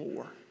 because there's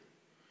more.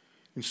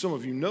 And some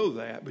of you know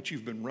that, but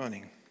you've been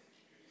running.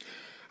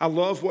 I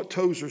love what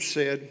Tozer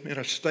said in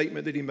a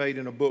statement that he made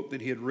in a book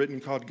that he had written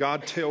called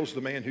God Tells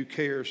the Man Who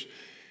Cares.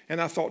 And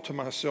I thought to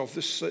myself,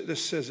 this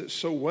says it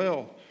so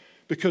well,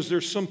 because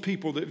there's some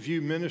people that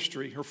view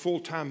ministry or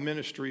full-time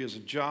ministry as a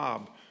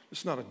job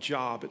It's not a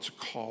job, it's a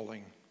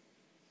calling.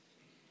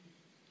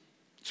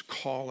 It's a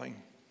calling.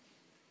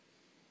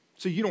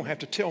 So you don't have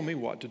to tell me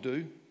what to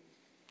do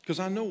because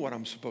I know what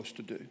I'm supposed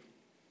to do.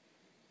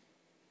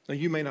 Now,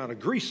 you may not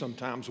agree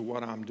sometimes with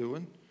what I'm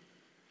doing,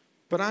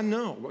 but I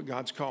know what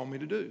God's called me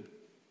to do.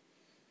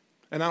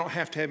 And I don't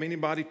have to have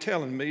anybody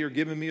telling me or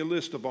giving me a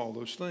list of all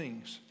those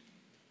things.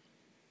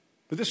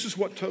 But this is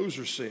what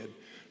Tozer said.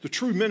 The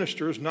true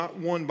minister is not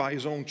won by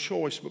his own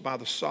choice, but by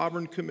the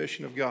sovereign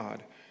commission of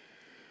God.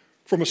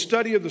 From a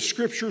study of the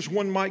scriptures,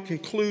 one might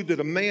conclude that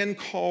a man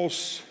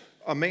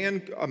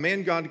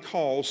God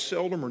calls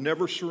seldom or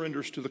never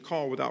surrenders to the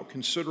call without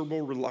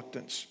considerable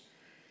reluctance.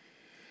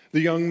 The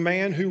young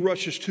man who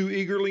rushes too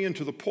eagerly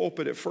into the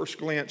pulpit at first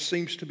glance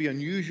seems to be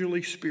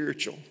unusually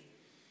spiritual,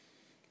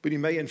 but he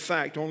may in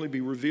fact only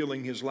be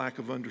revealing his lack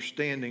of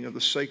understanding of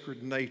the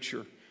sacred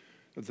nature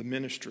of the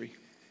ministry.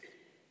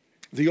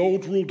 The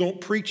old rule, don't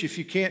preach if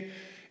you can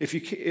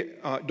get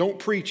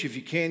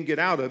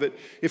out of it,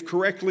 if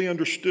correctly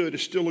understood,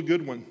 is still a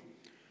good one.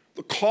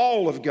 The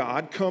call of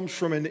God comes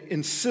from an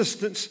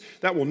insistence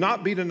that will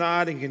not be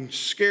denied and can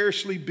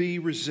scarcely be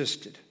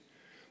resisted.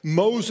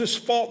 Moses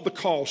fought the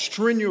call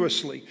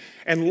strenuously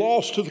and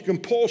lost to the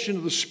compulsion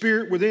of the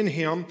Spirit within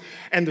him,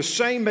 and the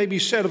same may be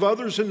said of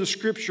others in the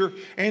Scripture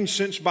and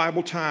since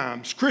Bible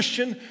times.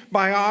 Christian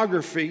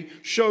biography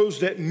shows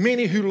that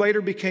many who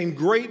later became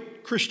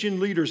great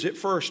Christian leaders at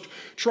first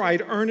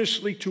tried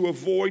earnestly to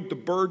avoid the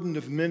burden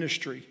of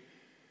ministry.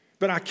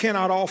 But I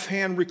cannot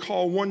offhand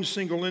recall one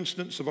single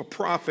instance of a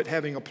prophet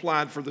having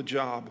applied for the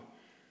job.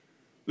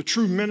 The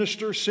true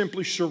minister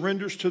simply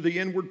surrenders to the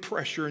inward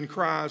pressure and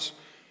cries,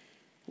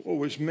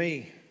 "Woe is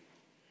me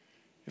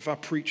if I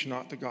preach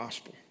not the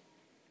gospel."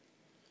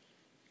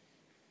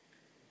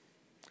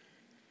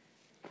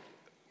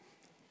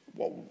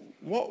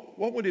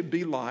 What would it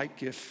be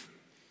like if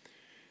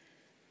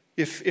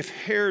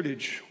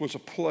Heritage was a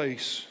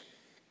place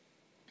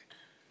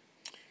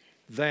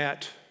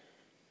that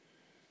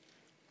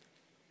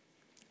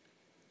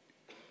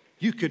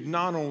you could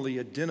not only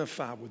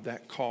identify with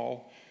that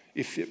call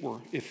if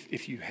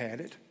you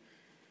had it,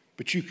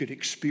 but you could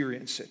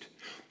experience it?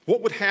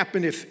 What would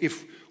happen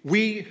if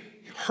we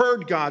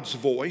heard God's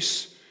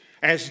voice,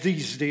 as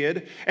these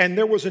did, and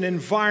there was an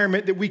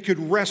environment that we could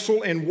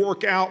wrestle and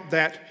work out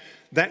that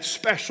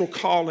special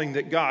calling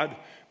that God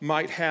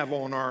might have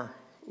on our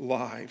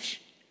lives?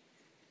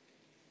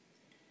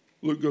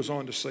 Luke goes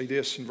on to say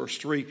this in verse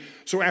 3.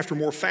 So after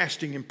more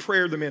fasting and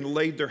prayer, the men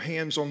laid their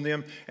hands on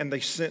them and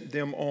they sent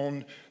them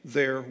on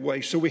their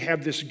way. So we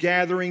have this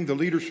gathering, the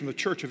leaders from the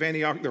church of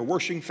Antioch, they're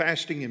worshiping,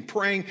 fasting, and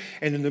praying.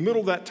 And in the middle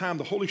of that time,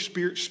 the Holy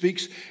Spirit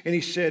speaks and he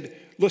said,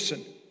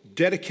 listen,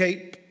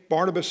 dedicate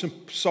Barnabas and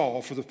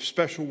Saul for the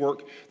special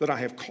work that I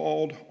have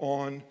called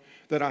on,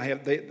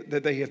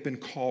 that they have been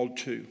called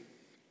to.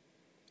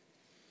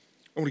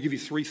 I want to give you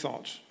 3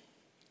 thoughts.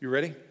 You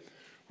ready?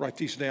 Write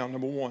these down.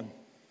 Number 1.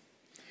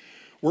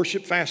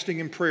 Worship,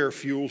 fasting, and prayer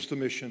fuels the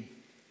mission.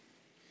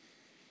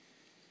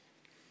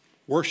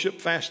 Worship,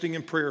 fasting,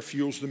 and prayer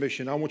fuels the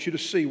mission. I want you to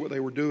see what they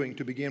were doing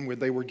to begin with.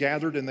 They were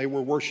gathered and they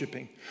were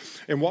worshiping.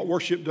 And what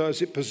worship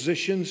does, it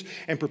positions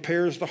and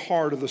prepares the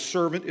heart of the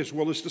servant as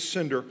well as the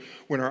sender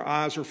when our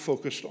eyes are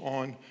focused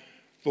on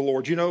the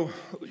Lord. You know,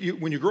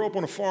 when you grow up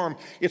on a farm,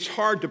 it's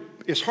hard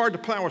to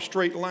plow a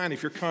straight line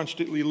if you're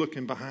constantly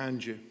looking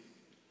behind you.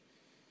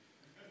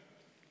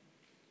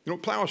 You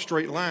don't plow a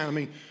straight line. I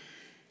mean,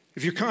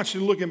 if you're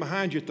constantly looking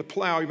behind you at the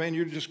plow, man,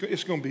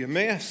 it's going to be a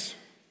mess.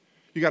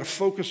 You got to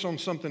focus on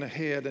something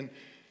ahead. And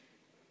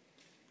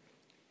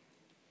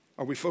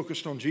are we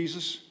focused on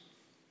Jesus?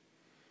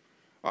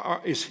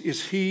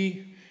 Is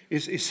he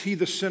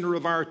the center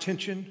of our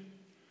attention?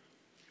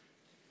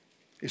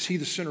 Is he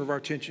the center of our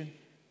attention?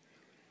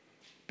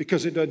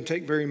 Because it doesn't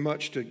take very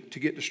much to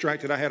get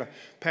distracted. I had a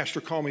pastor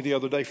call me the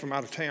other day from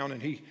out of town,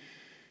 and he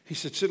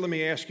said, Sid, let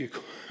me ask you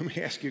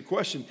a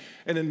question.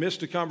 And in the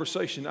midst of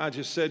conversation, I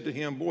just said to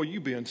him, boy,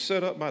 you being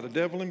set up by the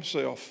devil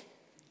himself.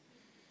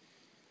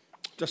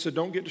 I said,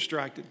 don't get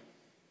distracted.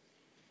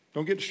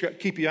 Don't get distracted.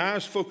 Keep your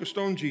eyes focused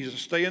on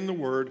Jesus. Stay in the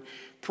Word.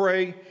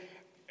 Pray,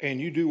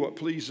 and you do what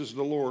pleases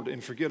the Lord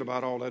and forget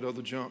about all that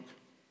other junk.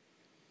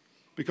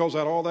 Because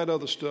all that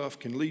other stuff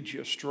can lead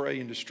you astray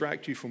and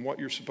distract you from what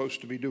you're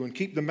supposed to be doing.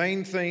 Keep the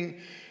main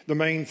thing the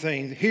main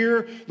thing.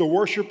 Here, the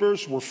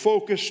worshipers were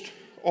focused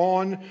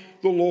on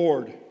the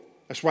Lord.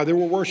 That's why they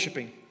were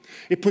worshiping.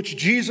 It puts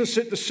Jesus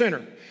at the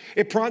center.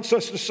 It prompts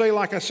us to say,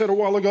 like I said a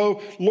while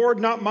ago, Lord,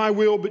 not my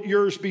will, but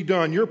yours be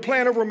done. Your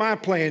plan over my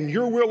plan,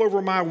 your will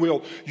over my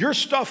will, your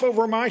stuff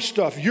over my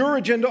stuff, your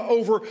agenda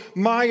over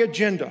my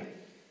agenda.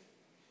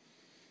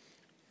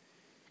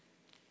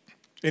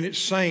 And it's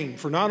saying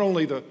for not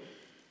only the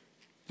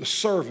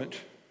servant,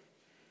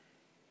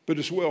 but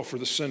as well for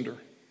the sender.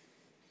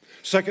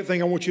 Second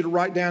thing I want you to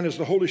write down is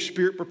the Holy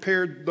Spirit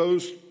prepared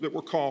those that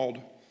were called.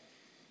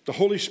 The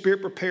Holy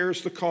Spirit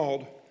prepares the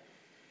called.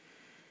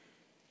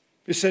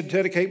 It said,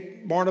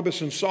 dedicate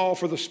Barnabas and Saul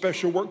for the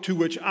special work to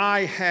which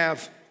I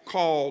have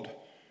called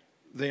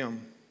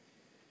them.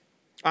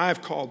 I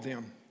have called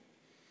them.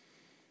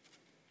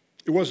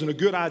 It wasn't a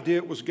good idea,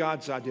 it was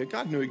God's idea.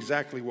 God knew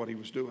exactly what he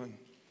was doing.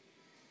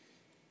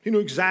 He knew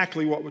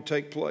exactly what would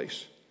take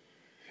place.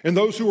 And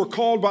those who are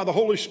called by the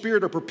Holy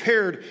Spirit are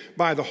prepared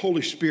by the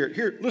Holy Spirit.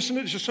 Here, listen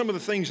to just some of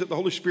the things that the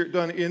Holy Spirit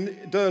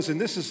does,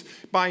 and this is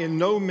by in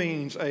no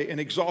means an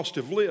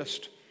exhaustive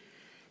list.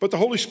 But the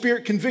Holy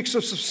Spirit convicts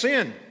us of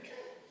sin.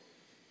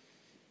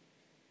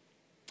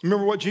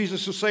 Remember what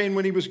Jesus was saying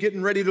when he was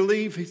getting ready to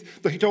leave?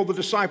 He told the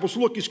disciples,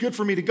 look, it's good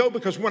for me to go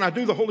because when I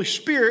do, the Holy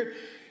Spirit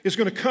is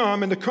going to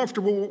come and the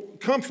Comforter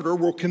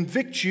will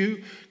convict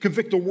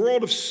the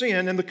world of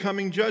sin and the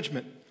coming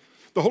judgment.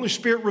 The Holy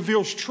Spirit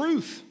reveals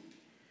truth.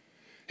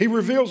 He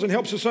reveals and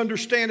helps us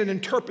understand and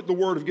interpret the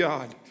Word of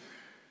God.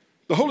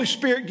 The Holy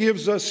Spirit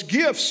gives us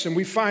gifts, and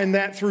we find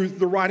that through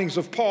the writings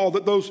of Paul,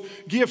 that those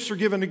gifts are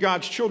given to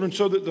God's children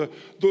so that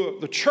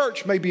the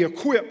church may be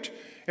equipped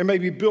and may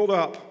be built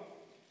up.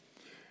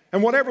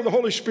 And whatever the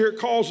Holy Spirit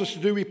calls us to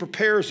do, he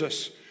prepares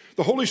us.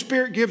 The Holy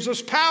Spirit gives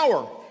us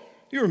power.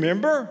 You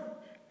remember?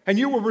 And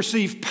you will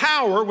receive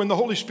power when the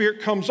Holy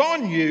Spirit comes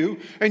on you,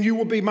 and you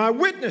will be my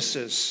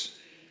witnesses.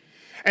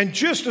 And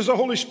just as the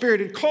Holy Spirit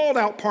had called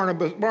out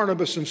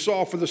Barnabas and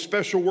Saul for the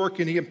special work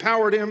and he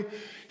empowered him,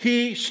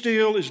 he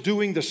still is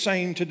doing the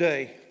same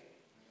today.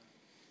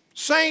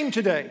 Same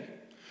today.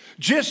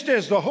 Just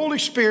as the Holy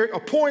Spirit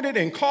appointed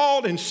and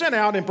called and sent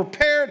out and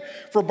prepared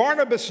for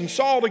Barnabas and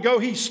Saul to go,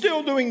 he's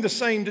still doing the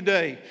same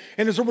today.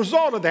 And as a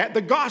result of that,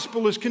 the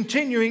gospel is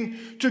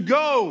continuing to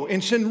go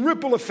and send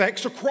ripple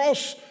effects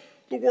across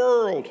the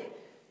world.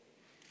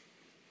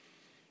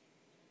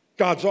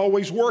 God's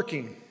always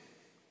working.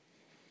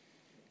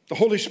 The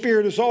Holy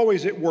Spirit is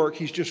always at work.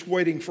 He's just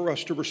waiting for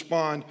us to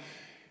respond.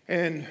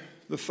 And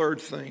the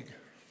third thing,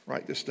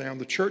 write this down.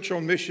 The church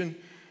on mission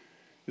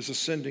is a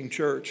sending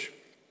church.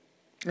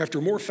 After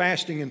more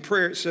fasting and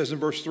prayer, it says in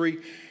verse 3,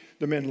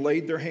 the men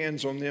laid their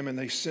hands on them and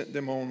they sent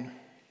them on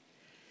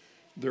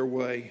their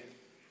way.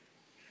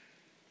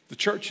 The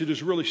church that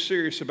is really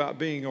serious about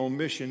being on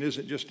mission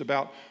isn't just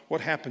about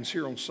what happens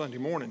here on Sunday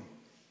morning.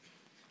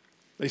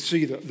 They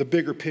see the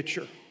bigger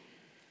picture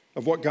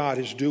of what God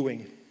is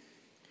doing.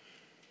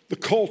 The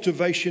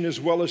cultivation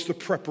as well as the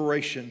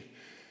preparation,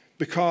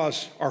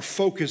 because our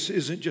focus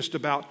isn't just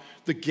about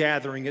the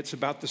gathering, it's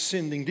about the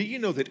sending. Do you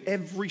know that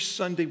every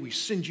Sunday we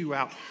send you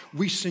out,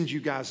 we send you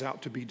guys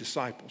out to be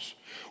disciples.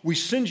 We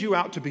send you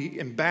out to be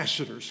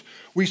ambassadors.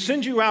 We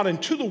send you out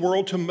into the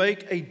world to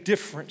make a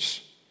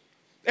difference.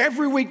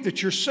 Every week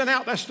that you're sent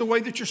out, that's the way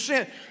that you're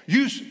sent.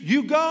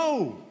 You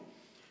go.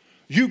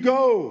 You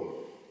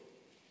go.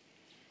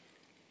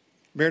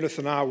 Meredith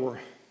and I were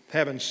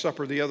having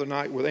supper the other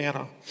night with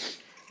Anna.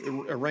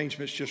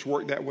 Arrangements just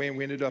worked that way, and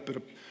we ended up at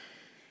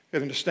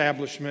an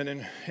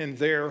establishment, and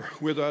there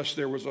with us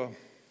there was a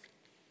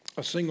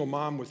single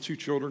mom with two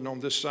children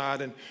on this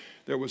side, and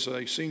there was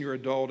a senior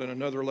adult and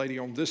another lady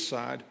on this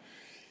side.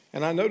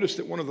 And I noticed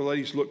that one of the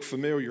ladies looked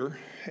familiar,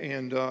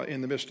 and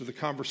in the midst of the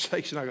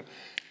conversation, I go,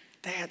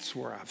 that's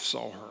where I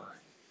saw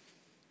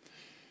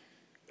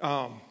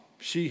her.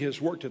 She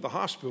has worked at the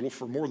hospital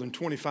for more than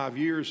 25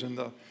 years in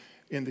the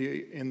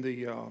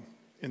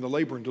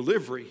labor and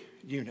delivery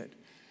unit.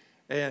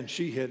 And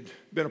she had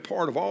been a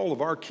part of all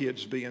of our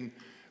kids being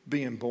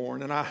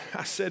born. And I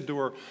said to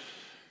her,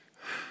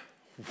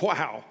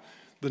 wow,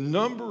 the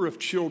number of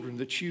children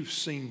that you've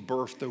seen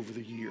birthed over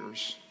the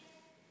years.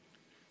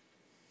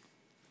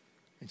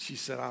 And she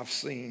said, I've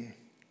seen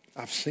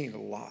a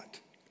lot.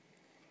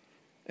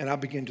 And I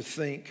began to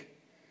think,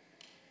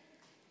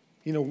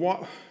 you know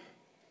what?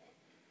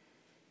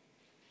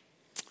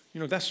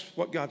 That's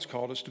what God's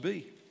called us to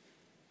be.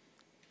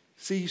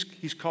 See,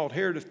 he's called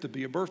Heritage to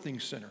be a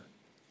birthing center.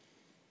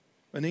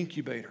 An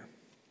incubator.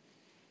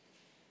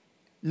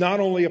 Not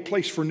only a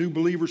place for new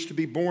believers to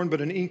be born, but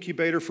an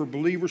incubator for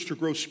believers to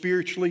grow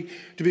spiritually,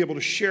 to be able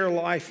to share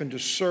life and to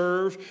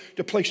serve,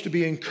 a place to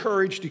be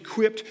encouraged,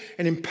 equipped,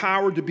 and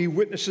empowered to be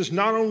witnesses,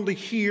 not only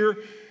here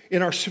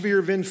in our sphere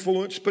of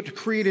influence, but to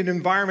create an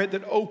environment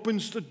that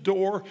opens the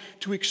door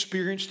to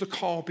experience the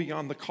call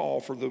beyond the call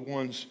for the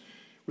ones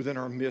within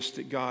our midst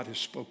that God has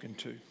spoken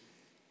to.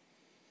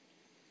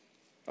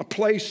 A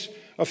place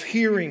of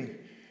hearing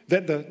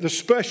that the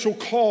special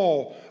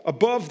call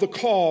above the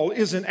call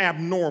isn't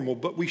abnormal,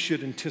 but we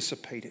should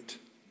anticipate it.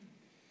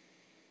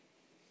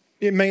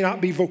 It may not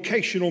be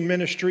vocational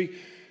ministry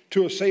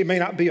to us. It may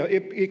not be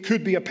it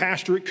could be a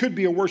pastor. It could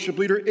be a worship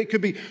leader. It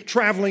could be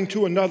traveling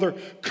to another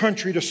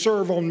country to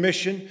serve on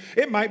mission.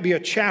 It might be a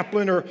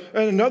chaplain or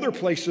another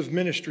place of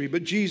ministry.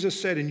 But Jesus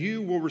said, and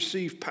you will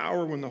receive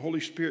power when the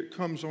Holy Spirit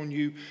comes on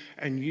you,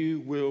 and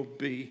you will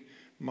be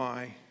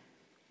my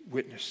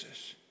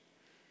witnesses.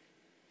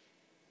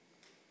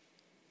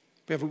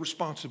 We have a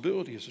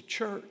responsibility as a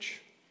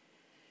church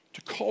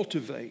to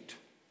cultivate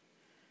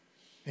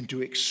and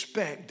to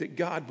expect that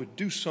God would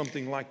do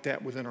something like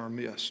that within our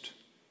midst.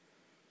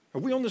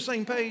 Are we on the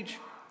same page?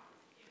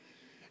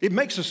 It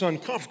makes us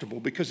uncomfortable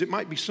because it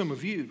might be some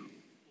of you.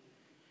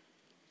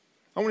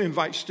 I want to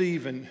invite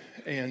Steve and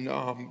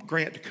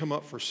Grant to come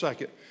up for a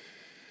second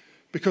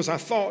because I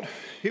thought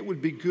it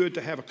would be good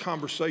to have a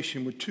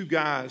conversation with two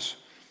guys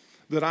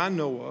that I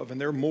know of,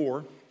 and there are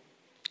more,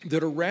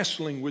 that are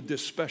wrestling with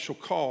this special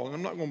call. And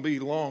I'm not going to be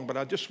long, but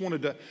I just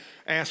wanted to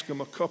ask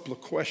them a couple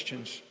of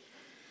questions.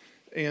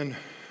 And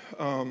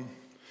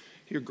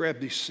here, grab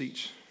these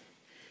seats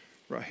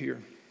right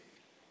here.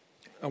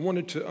 I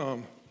wanted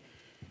to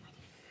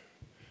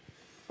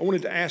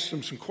ask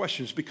them some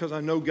questions because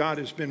I know God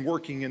has been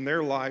working in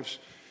their lives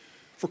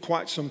for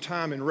quite some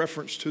time in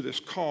reference to this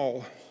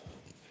call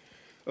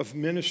of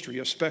ministry,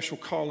 a special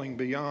calling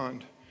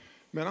beyond.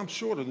 Man, I'm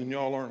shorter than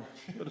y'all are.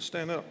 You got to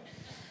stand up.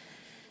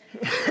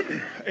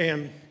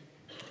 And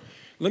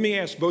let me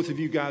ask both of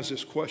you guys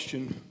this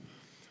question.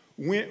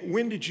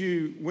 When did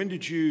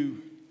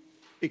you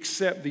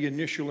accept the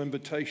initial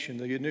invitation,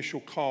 the initial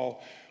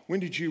call? When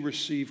did you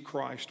receive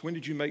Christ? When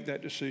did you make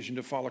that decision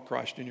to follow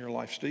Christ in your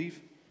life, Steve?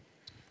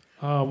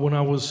 When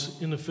I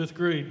was in the 5th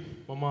grade,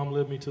 my mom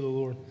led me to the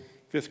Lord.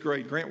 5th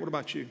grade. Grant, what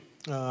about you?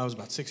 I was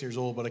about 6 years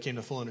old, but I came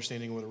to full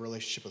understanding of what a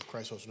relationship with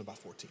Christ was when about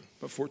 14.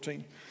 About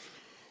 14.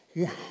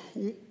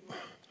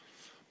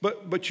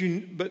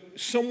 But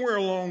somewhere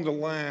along the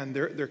line,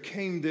 there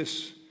came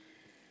this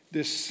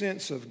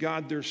sense of,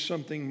 God, there's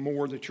something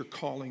more that you're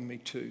calling me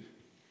to.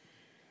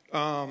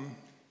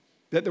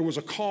 That there was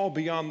a call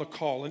beyond the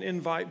call, an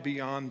invite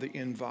beyond the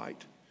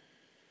invite.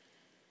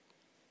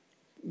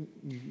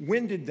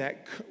 When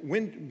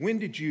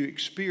did you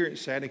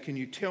experience that, and can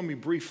you tell me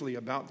briefly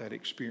about that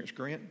experience,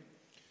 Grant?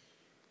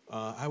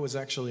 I was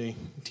actually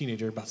a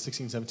teenager, about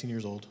 16, 17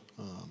 years old.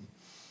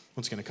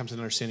 Once again, I come to an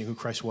understanding who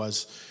Christ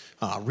was,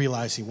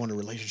 realized he wanted a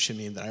relationship with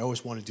me and that I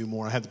always wanted to do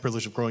more. I had the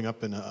privilege of growing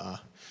up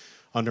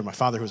under my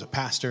father, who was a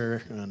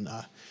pastor, and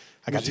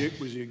was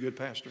he a good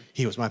pastor?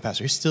 He was my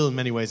pastor. He still, in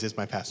many ways, is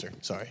my pastor.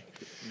 Sorry.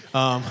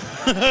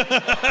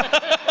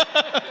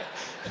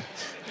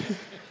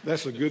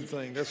 That's a good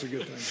thing. That's a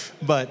good thing.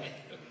 But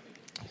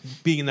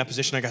being in that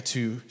position, I got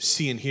to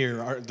see and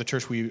hear the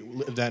church we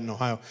lived at in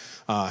Ohio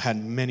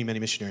had many, many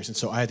missionaries. And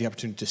so I had the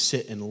opportunity to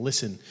sit and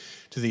listen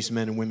to these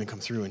men and women come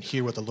through and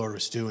hear what the Lord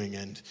was doing,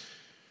 and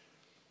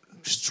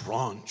just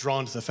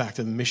drawn to the fact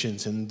of the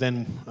missions. And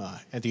then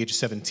at the age of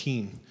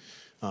 17,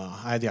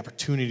 I had the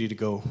opportunity to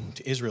go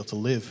to Israel to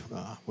live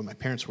when my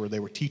parents were. They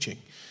were teaching.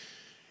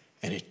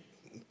 And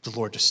the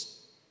Lord just,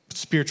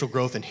 spiritual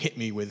growth, and hit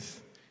me with,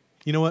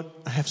 you know what?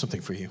 I have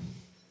something for you.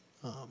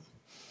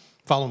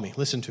 Follow me.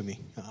 Listen to me.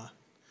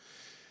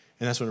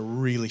 And that's when it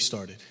really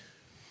started.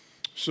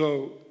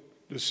 So,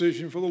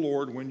 decision for the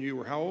Lord when you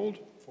were how old?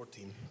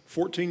 14.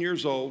 14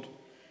 years old.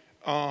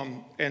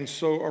 And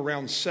so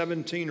around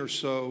 17 or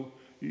so,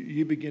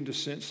 you begin to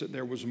sense that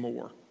there was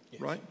more,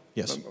 yes. Right?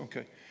 Yes.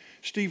 Okay.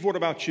 Steve, what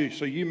about you?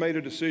 So you made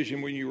a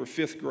decision when you were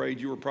 5th grade.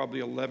 You were probably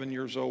 11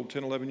 years old,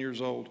 10, 11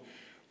 years old.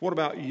 What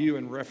about you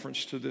in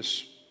reference to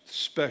this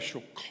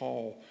special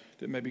call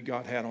that maybe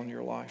God had on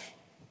your life?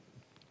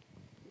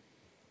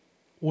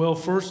 Well,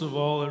 first of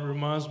all, it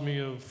reminds me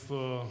of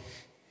a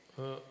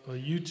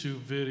YouTube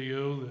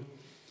video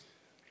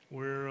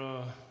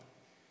where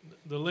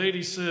the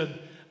lady said,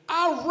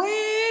 "I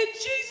ran,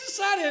 Jesus,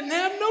 I didn't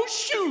have no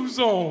shoes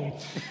on."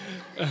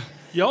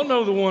 Y'all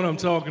know the one I'm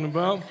talking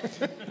about.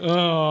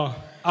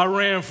 I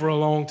ran for a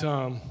long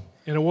time,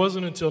 and it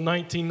wasn't until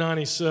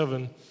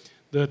 1997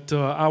 that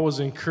I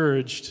was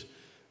encouraged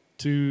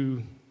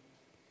to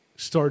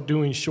start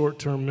doing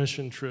short-term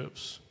mission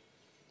trips.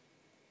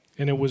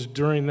 And it was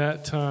during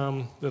that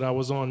time that I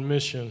was on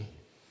mission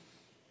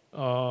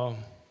that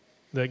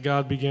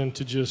God began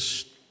to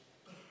just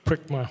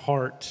prick my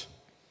heart.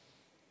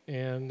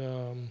 And,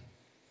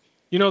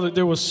 that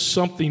there was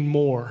something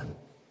more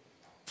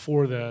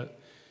for that.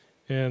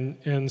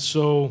 And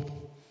so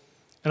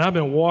I've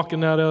been walking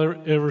that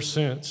ever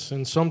since.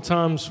 And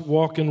sometimes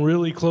walking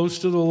really close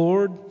to the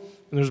Lord.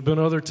 And there's been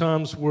other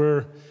times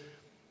where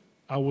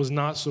I was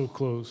not so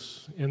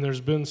close. And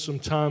there's been some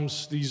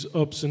times these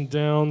ups and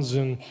downs,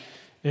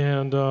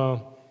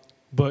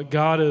 but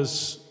God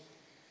has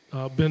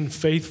been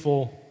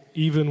faithful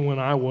even when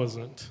I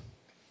wasn't.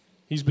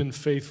 He's been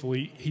faithful.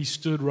 He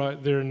stood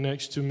right there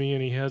next to me,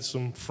 and he had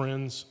some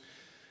friends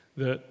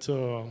that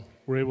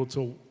were able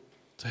to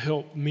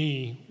help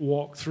me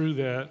walk through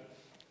that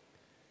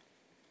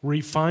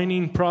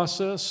refining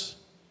process,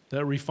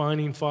 that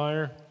refining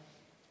fire.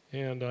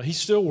 And he's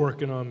still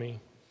working on me.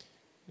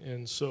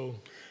 And so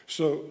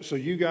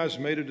you guys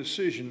made a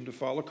decision to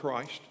follow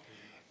Christ,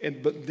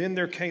 but then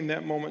there came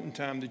that moment in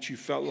time that you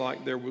felt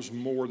like there was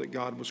more that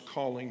God was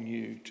calling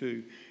you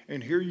to,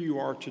 and here you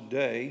are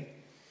today.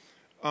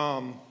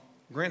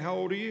 Grant, how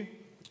old are you?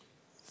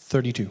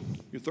 32.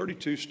 You're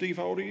 32. Steve,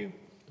 how old are you?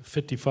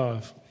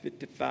 55.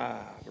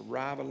 55.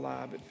 Arrive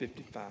alive at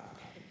 55.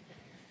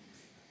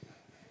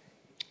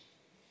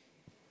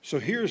 So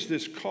here's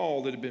this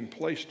call that had been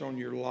placed on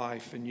your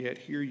life, and yet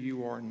here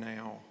you are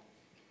now.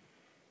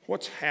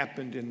 What's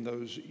happened in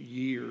those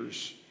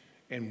years,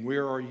 and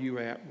where are you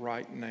at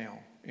right now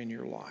in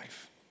your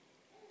life?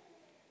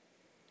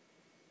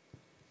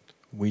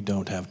 We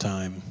don't have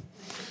time.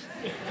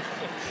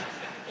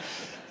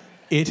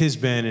 It has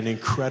been an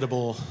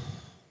incredible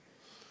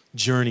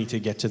journey to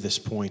get to this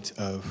point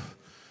of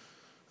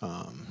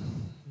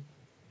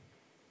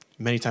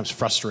many times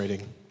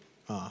frustrating,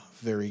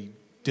 very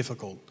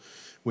difficult.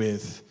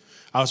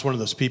 I was one of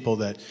those people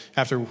that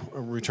after I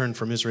returned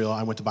from Israel,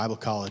 I went to Bible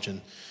college,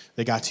 and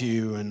they got to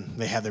you and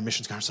they had their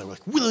missions conference. They were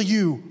like, will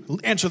you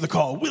answer the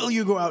call? Will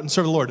you go out and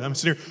serve the Lord? And I'm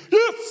sitting here,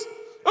 yes,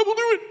 I will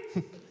do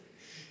it.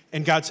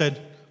 And God said,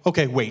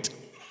 okay, wait.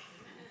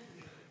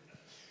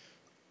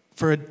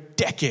 For a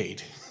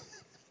decade,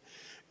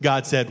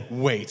 God said,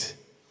 wait.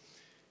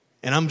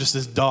 And I'm just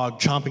this dog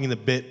chomping in the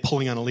bit,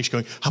 pulling on a leash,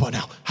 going, how about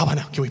now? How about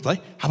now? Can we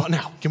play? How about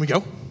now? Can we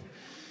go?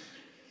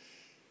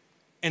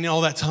 And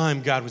all that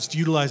time, God was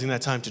utilizing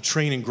that time to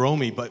train and grow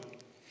me, but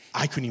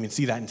I couldn't even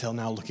see that until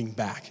now looking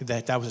back,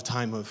 that was a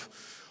time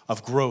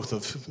of growth,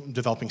 of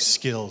developing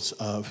skills,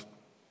 of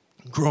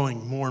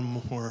growing more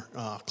and more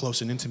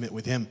close and intimate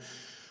with Him,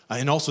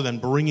 and also then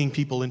bringing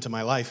people into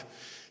my life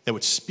that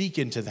would speak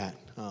into that.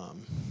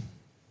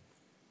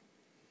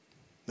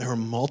 There were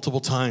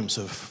multiple times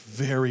of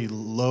very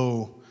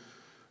low,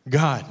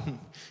 God,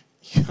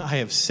 I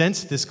have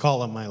sensed this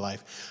call on my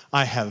life.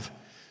 I have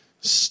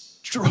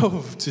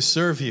strove to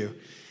serve you,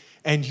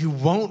 and you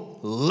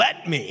won't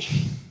let me.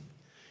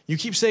 You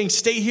keep saying,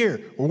 stay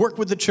here, or work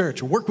with the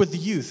church, or work with the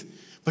youth,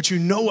 but you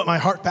know what my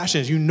heart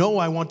passion is. You know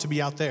I want to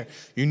be out there.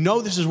 You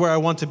know this is where I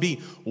want to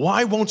be.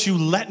 Why won't you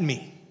let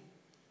me?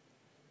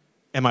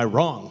 Am I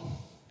wrong?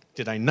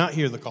 Did I not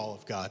hear the call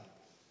of God?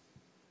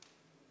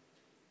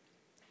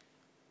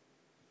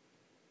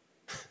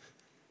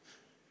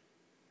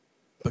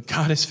 But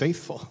God is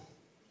faithful,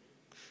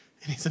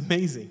 and He's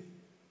amazing.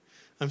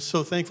 I'm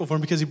so thankful for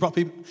Him because He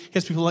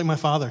has people like my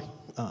father,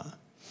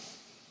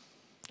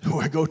 who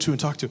I go to and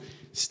talk to.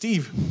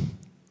 Steve,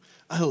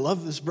 I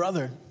love this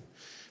brother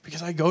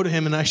because I go to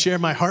him and I share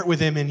my heart with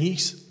him, and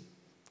he's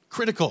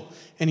critical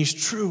and he's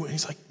true, and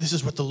he's like, this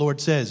is what the Lord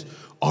says.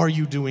 Are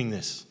you doing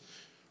this?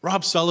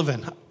 Rob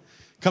Sullivan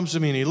comes to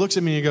me and he looks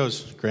at me and he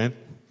goes, Grant,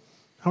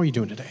 how are you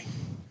doing today?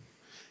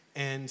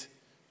 And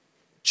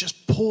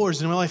just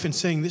pours in my life and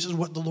saying, this is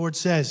what the Lord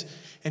says,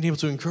 and able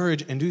to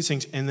encourage and do these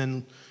things. And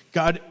then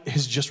God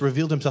has just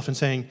revealed Himself and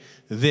saying,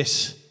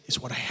 this is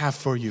what I have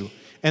for you.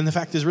 And the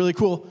fact is really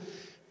cool.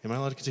 Am I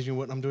allowed to continue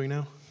what I'm doing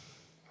now?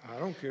 I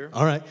don't care.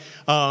 All right.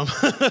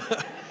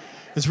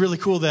 It's really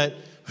cool that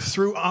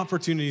through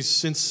opportunities,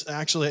 since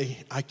actually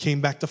I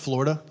came back to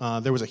Florida,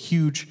 there was a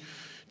huge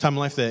time in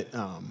life that,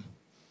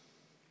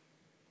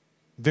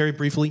 very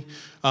briefly,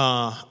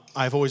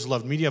 I've always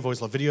loved media. I've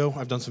always loved video.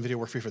 I've done some video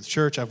work for the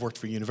church. I've worked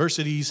for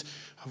universities.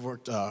 I've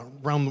worked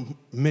around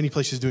many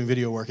places doing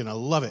video work, and I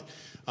love it.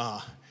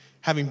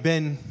 Having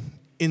been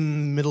in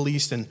the Middle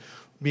East and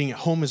being at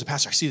home as a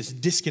pastor, I see this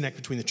disconnect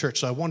between the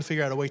church. So I want to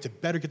figure out a way to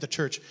better get the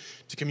church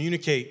to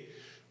communicate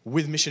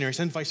with missionaries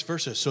and vice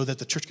versa, so that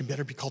the church can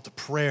better be called to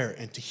prayer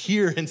and to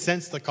hear and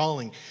sense the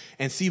calling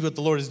and see what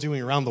the Lord is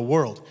doing around the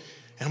world.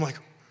 And I'm like,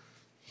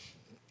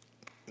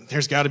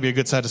 there's got to be a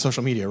good side to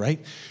social media,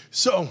 right?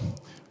 So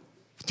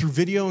through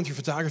video and through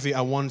photography,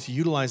 I wanted to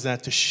utilize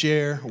that to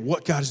share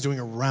what God is doing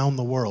around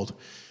the world.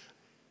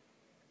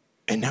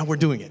 And now we're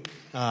doing it.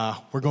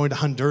 We're going to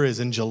Honduras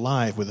in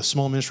July with a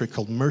small ministry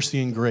called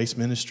Mercy and Grace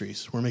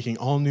Ministries. We're making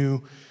all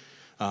new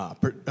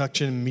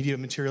production and media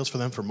materials for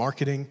them for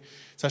marketing,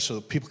 so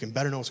that people can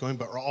better know what's going on.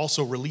 But we're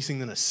also releasing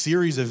then a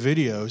series of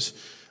videos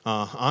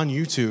on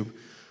YouTube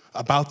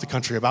about the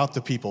country, about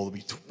the people. They'll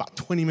be about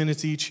 20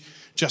 minutes each.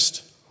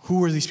 Just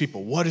who are these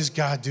people? What is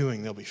God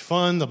doing? They'll be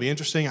fun. They'll be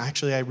interesting.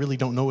 Actually, I really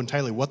don't know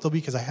entirely what they'll be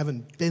because I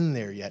haven't been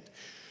there yet.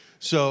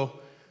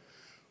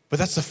 But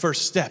that's the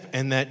first step,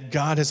 and that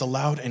God has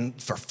allowed and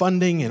for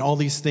funding and all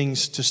these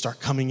things to start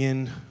coming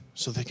in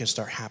so they can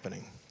start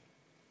happening.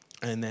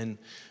 And then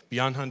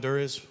beyond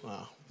Honduras,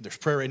 there's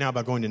prayer right now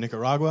about going to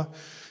Nicaragua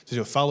to do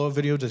a follow-up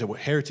video to do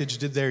what Heritage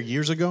did there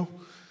years ago,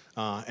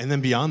 and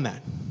then beyond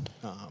that.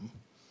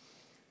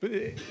 But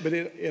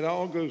it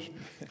all goes,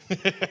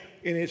 and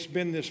it's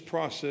been this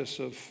process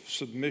of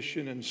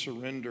submission and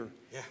surrender,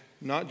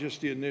 not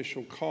just the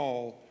initial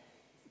call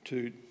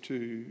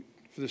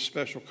for this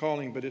special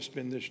calling, but it's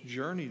been this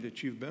journey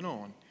that you've been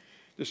on,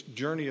 this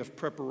journey of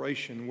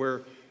preparation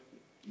where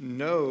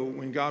no,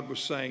 when God was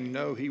saying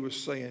no, He was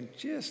saying,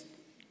 just,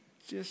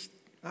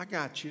 I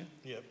got you.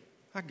 Yep.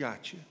 I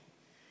got you.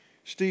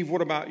 Steve,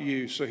 what about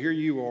you? So here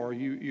you are,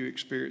 you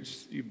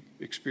experience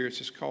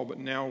this call, but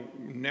now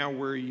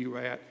where are you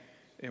at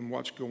and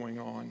what's going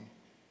on?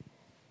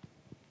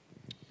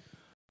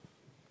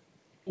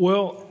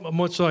 Well,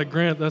 much like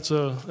Grant, that's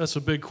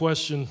a big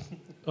question.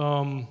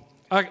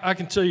 I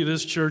can tell you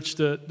this, church,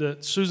 that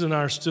Susan and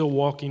I are still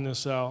walking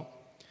this out.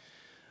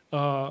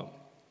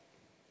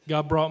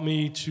 God brought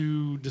me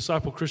to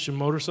Disciple Christian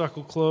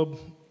Motorcycle Club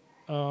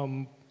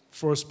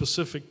for a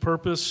specific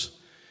purpose,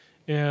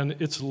 and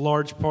it's a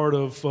large part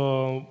of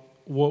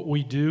what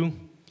we do.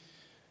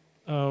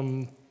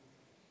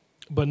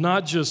 But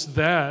not just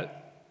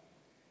that,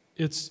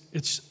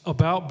 it's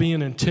about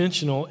being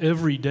intentional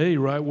every day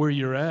right where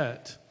you're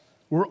at.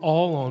 We're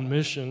all on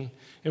mission,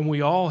 and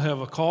we all have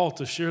a call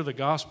to share the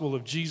gospel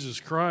of Jesus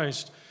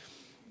Christ,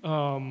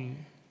 even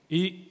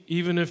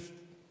if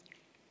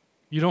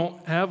you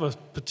don't have a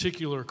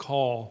particular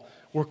call.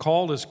 We're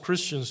called as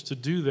Christians to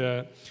do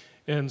that.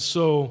 And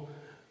so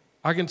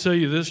I can tell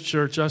you this,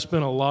 church, I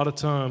spent a lot of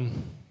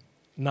time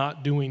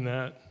not doing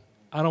that.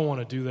 I don't want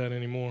to do that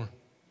anymore.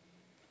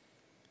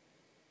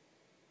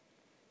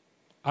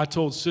 I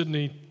told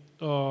Sydney,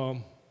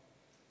 in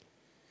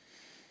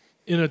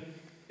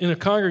a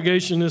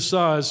congregation this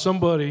size,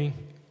 somebody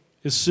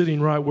is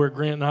sitting right where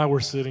Grant and I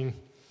were sitting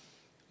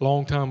a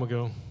long time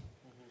ago.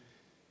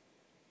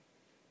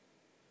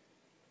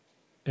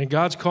 And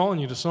God's calling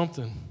you to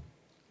something.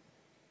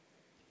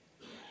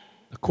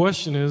 The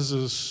question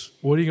is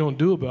what are you going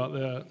to do about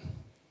that?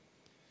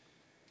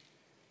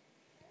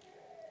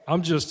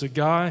 I'm just a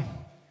guy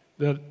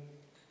that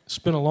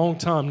spent a long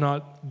time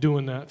not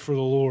doing that for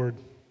the Lord.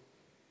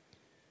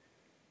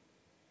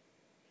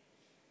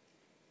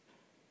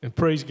 And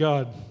praise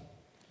God.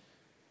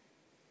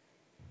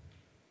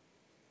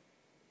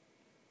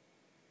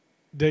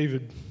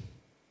 David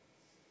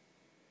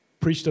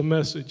preached a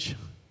message.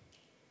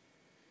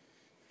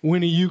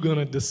 When are you going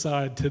to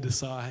decide to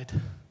decide?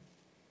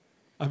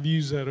 I've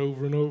used that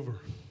over and over.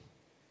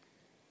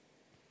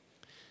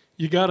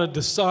 You got to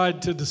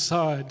decide to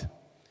decide.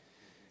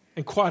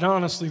 And quite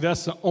honestly,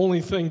 that's the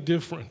only thing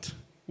different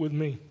with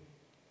me.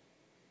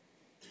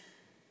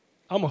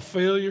 I'm a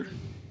failure,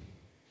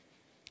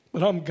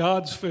 but I'm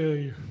God's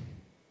failure.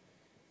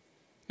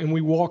 And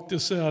we walk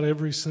this out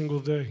every single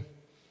day.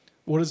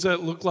 What does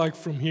that look like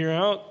from here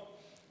out?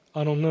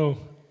 I don't know.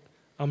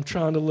 I'm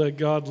trying to let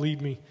God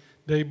lead me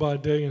day by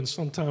day, and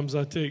sometimes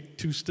I take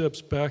 2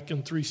 steps back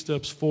and 3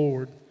 steps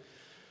forward.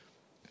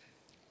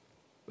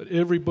 But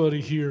everybody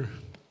here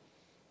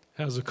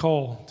has a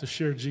call to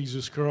share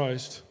Jesus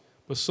Christ.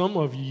 But some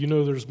of you, you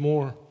know there's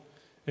more,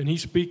 and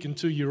He's speaking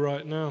to you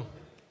right now.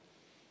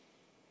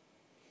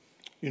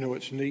 You know,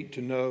 it's neat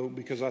to know,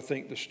 because I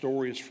think the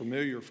story is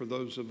familiar for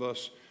those of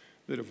us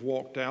that have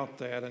walked out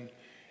that, and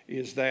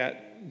is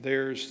that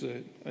there's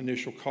the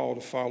initial call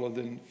to follow,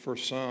 then for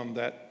some,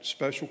 that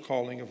special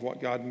calling of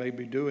what God may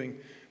be doing,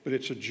 but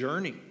it's a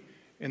journey,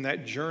 and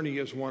that journey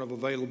is one of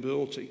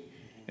availability.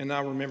 And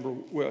I remember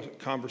a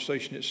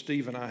conversation that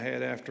Steve and I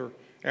had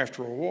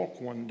after a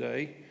walk one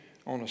day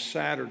on a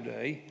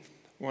Saturday,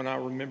 when I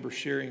remember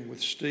sharing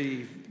with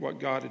Steve what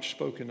God had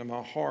spoken to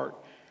my heart.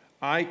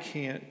 I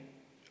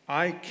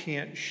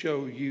can't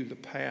show you the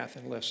path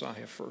unless I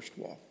have first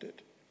walked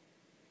it.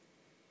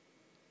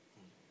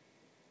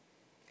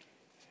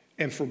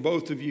 And for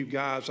both of you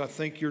guys, I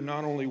think you're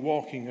not only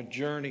walking a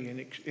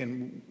journey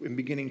and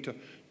beginning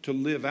to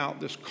live out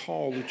this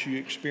call that you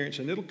experience,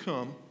 and it'll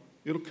come,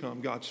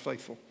 God's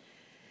faithful.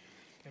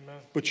 Amen.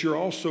 But you're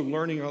also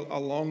learning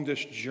along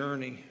this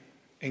journey,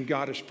 and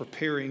God is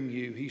preparing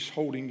you. He's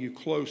holding you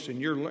close, and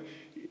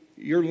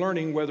you're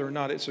learning whether or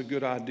not it's a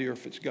good idea or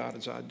if it's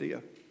God's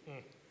idea.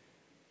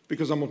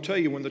 Because I'm going to tell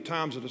you, when the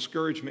times of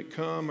discouragement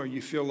come, or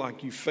you feel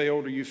like you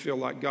failed, or you feel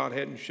like God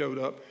hadn't showed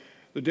up,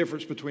 the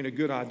difference between a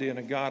good idea and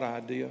a God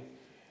idea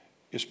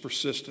is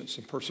persistence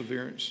and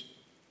perseverance.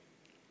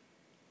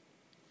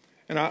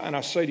 And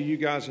I say to you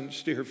guys, and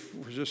stay here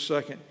for just a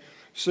second,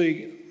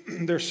 see,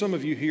 there's some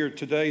of you here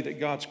today that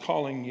God's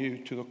calling you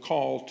to the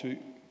call, to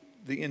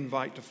the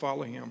invite to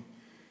follow Him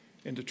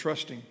and to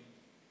trust Him.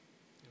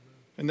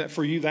 And that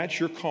for you, that's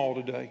your call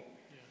today.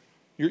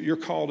 Your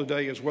call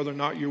today is whether or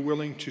not you're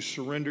willing to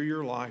surrender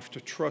your life, to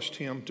trust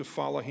Him, to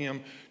follow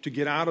Him, to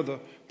get out of the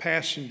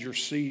passenger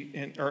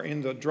seat or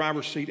in the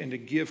driver's seat and to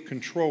give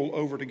control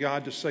over to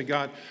God, to say,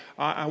 God,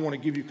 I want to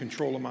give you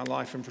control of my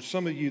life. And for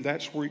some of you,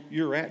 that's where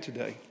you're at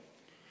today.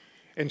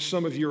 And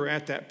some of you are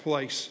at that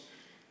place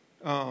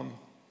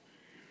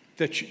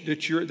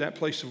that you're at that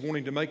place of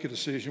wanting to make a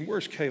decision.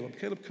 Where's Caleb?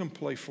 Caleb, come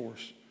play for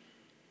us.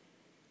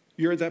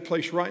 You're at that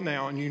place right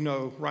now, and you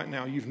know right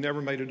now you've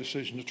never made a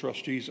decision to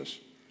trust Jesus.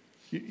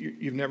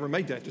 You've never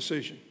made that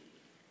decision.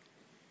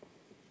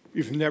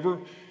 You've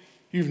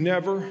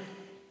never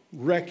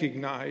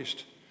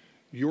recognized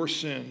your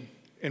sin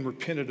and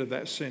repented of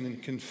that sin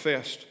and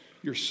confessed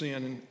your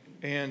sin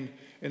and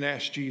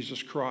asked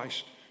Jesus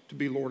Christ to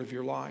be Lord of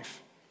your life.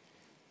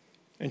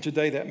 And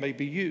today that may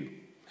be you.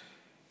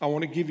 I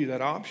want to give you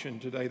that option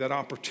today, that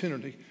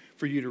opportunity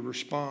for you to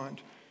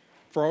respond.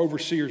 For our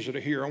overseers that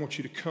are here, I want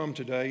you to come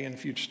today, and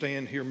if you'd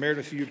stand here,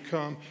 Meredith, if you'd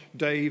come,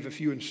 Dave,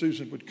 if you and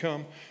Susan would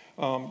come,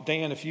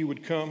 Dan, if you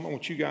would come, I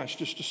want you guys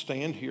just to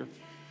stand here.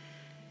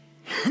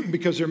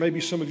 Because there may be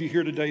some of you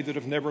here today that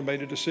have never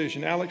made a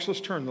decision. Alex,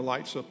 let's turn the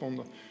lights up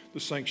on the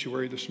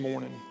sanctuary this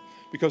morning.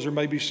 Because there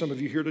may be some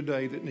of you here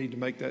today that need to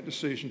make that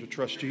decision to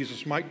trust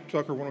Jesus. Mike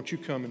Tucker, why don't you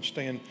come and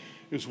stand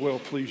as well,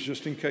 please,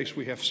 just in case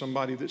we have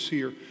somebody that's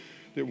here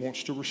that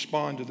wants to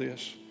respond to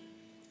this.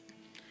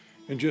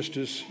 And just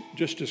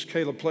as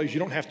Caleb plays, you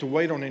don't have to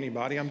wait on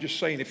anybody. I'm just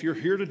saying, if you're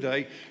here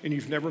today and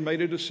you've never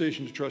made a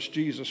decision to trust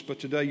Jesus, but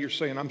today you're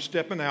saying, I'm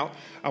stepping out,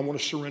 I want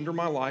to surrender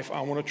my life,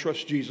 I want to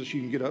trust Jesus,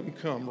 you can get up and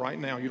come right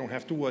now. You don't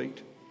have to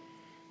wait.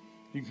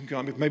 You can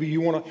come. If maybe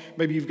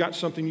you've got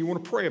something you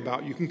want to pray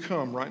about, you can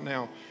come right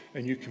now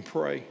and you can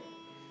pray.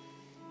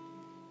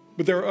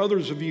 But there are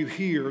others of you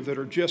here that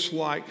are just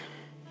like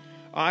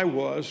I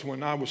was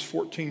when I was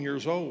 14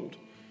 years old.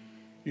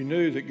 You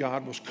knew that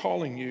God was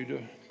calling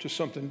you to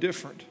something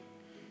different.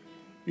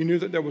 You knew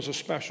that there was a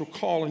special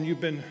call,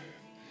 and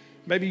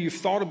maybe you've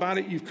thought about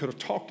it, you could have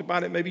talked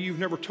about it, maybe you've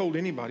never told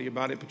anybody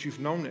about it, but you've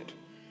known it.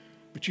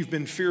 But you've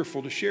been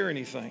fearful to share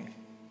anything.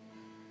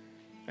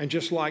 And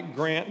just like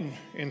Grant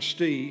and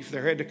Steve,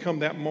 there had to come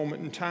that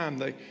moment in time.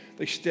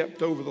 They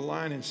stepped over the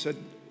line and said,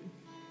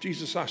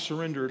 Jesus, I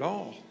surrender it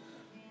all.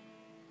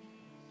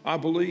 I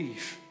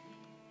believe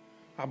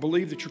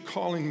that you're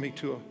calling me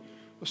to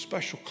a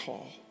special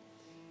call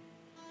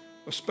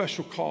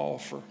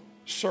for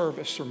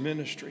service or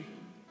ministry.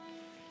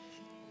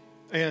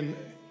 And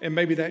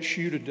maybe that's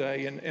you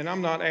today. And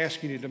I'm not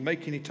asking you to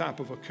make any type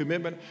of a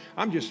commitment.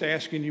 I'm just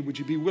asking you, would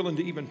you be willing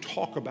to even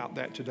talk about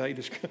that today?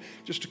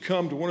 Just to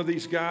come to one of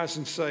these guys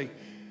and say,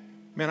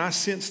 man, I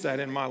sense that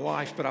in my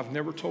life, but I've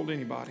never told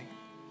anybody.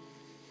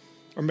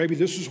 Or maybe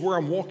this is where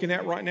I'm walking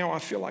at right now. I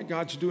feel like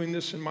God's doing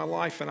this in my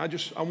life, and I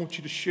want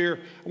you to share.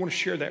 I want to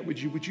share that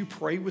with you. Would you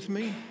pray with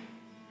me?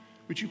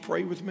 Would you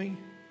pray with me?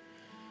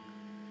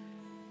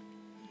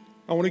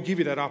 I want to give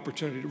you that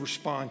opportunity to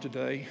respond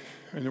today,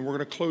 and then we're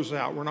going to close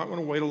out. We're not going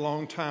to wait a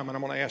long time, and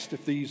I'm going to ask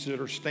if these that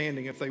are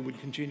standing, if they would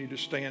continue to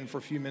stand for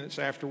a few minutes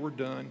after we're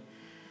done.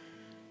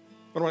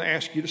 I want to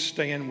ask you to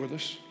stand with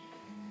us.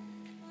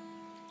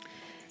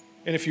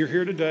 And if you're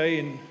here today,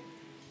 and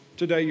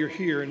today you're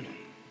here,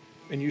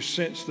 and you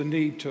sense the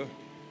need to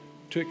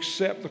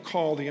accept the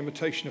call, the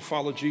invitation to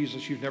follow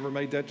Jesus, you've never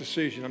made that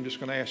decision, I'm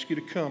just going to ask you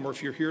to come. Or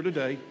if you're here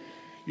today,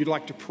 you'd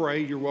like to pray,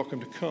 you're welcome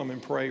to come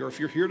and pray. Or if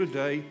you're here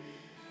today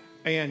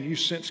and you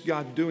sense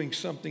God doing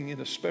something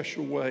in a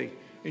special way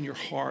in your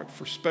heart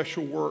for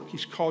special work,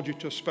 He's called you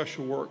to a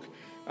special work,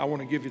 I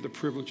want to give you the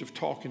privilege of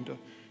talking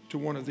to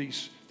one of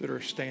these that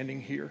are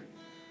standing here.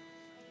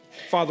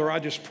 Father, I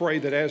just pray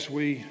that as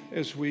we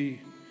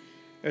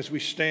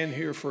stand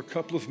here for a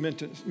couple of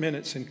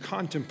minutes and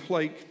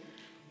contemplate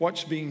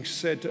what's being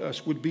said to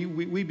us, would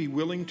we be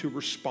willing to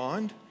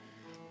respond?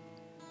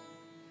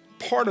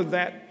 Part of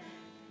that,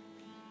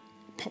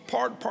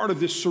 part of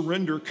this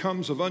surrender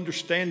comes of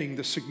understanding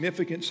the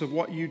significance of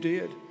what you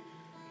did.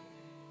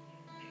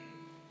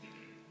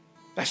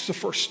 That's the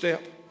first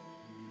step.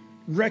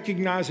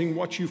 Recognizing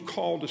what you've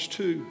called us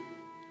to.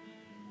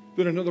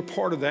 Then another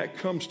part of that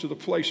comes to the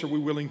place, are we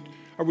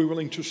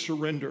willing to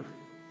surrender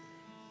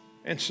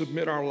and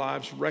submit our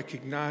lives,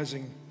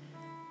 recognizing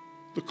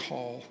the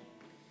call?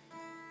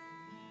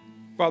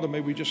 Father,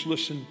 may we just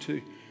listen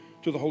to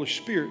the Holy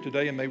Spirit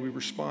today, and may we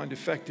respond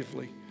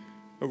effectively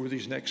over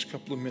these next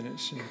couple of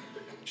minutes. In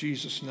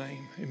Jesus'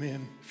 name,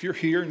 amen. If you're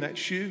here and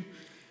that's you,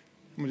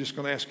 I'm just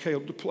going to ask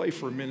Caleb to play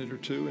for a minute or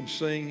two and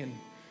sing, and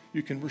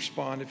you can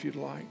respond if you'd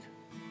like.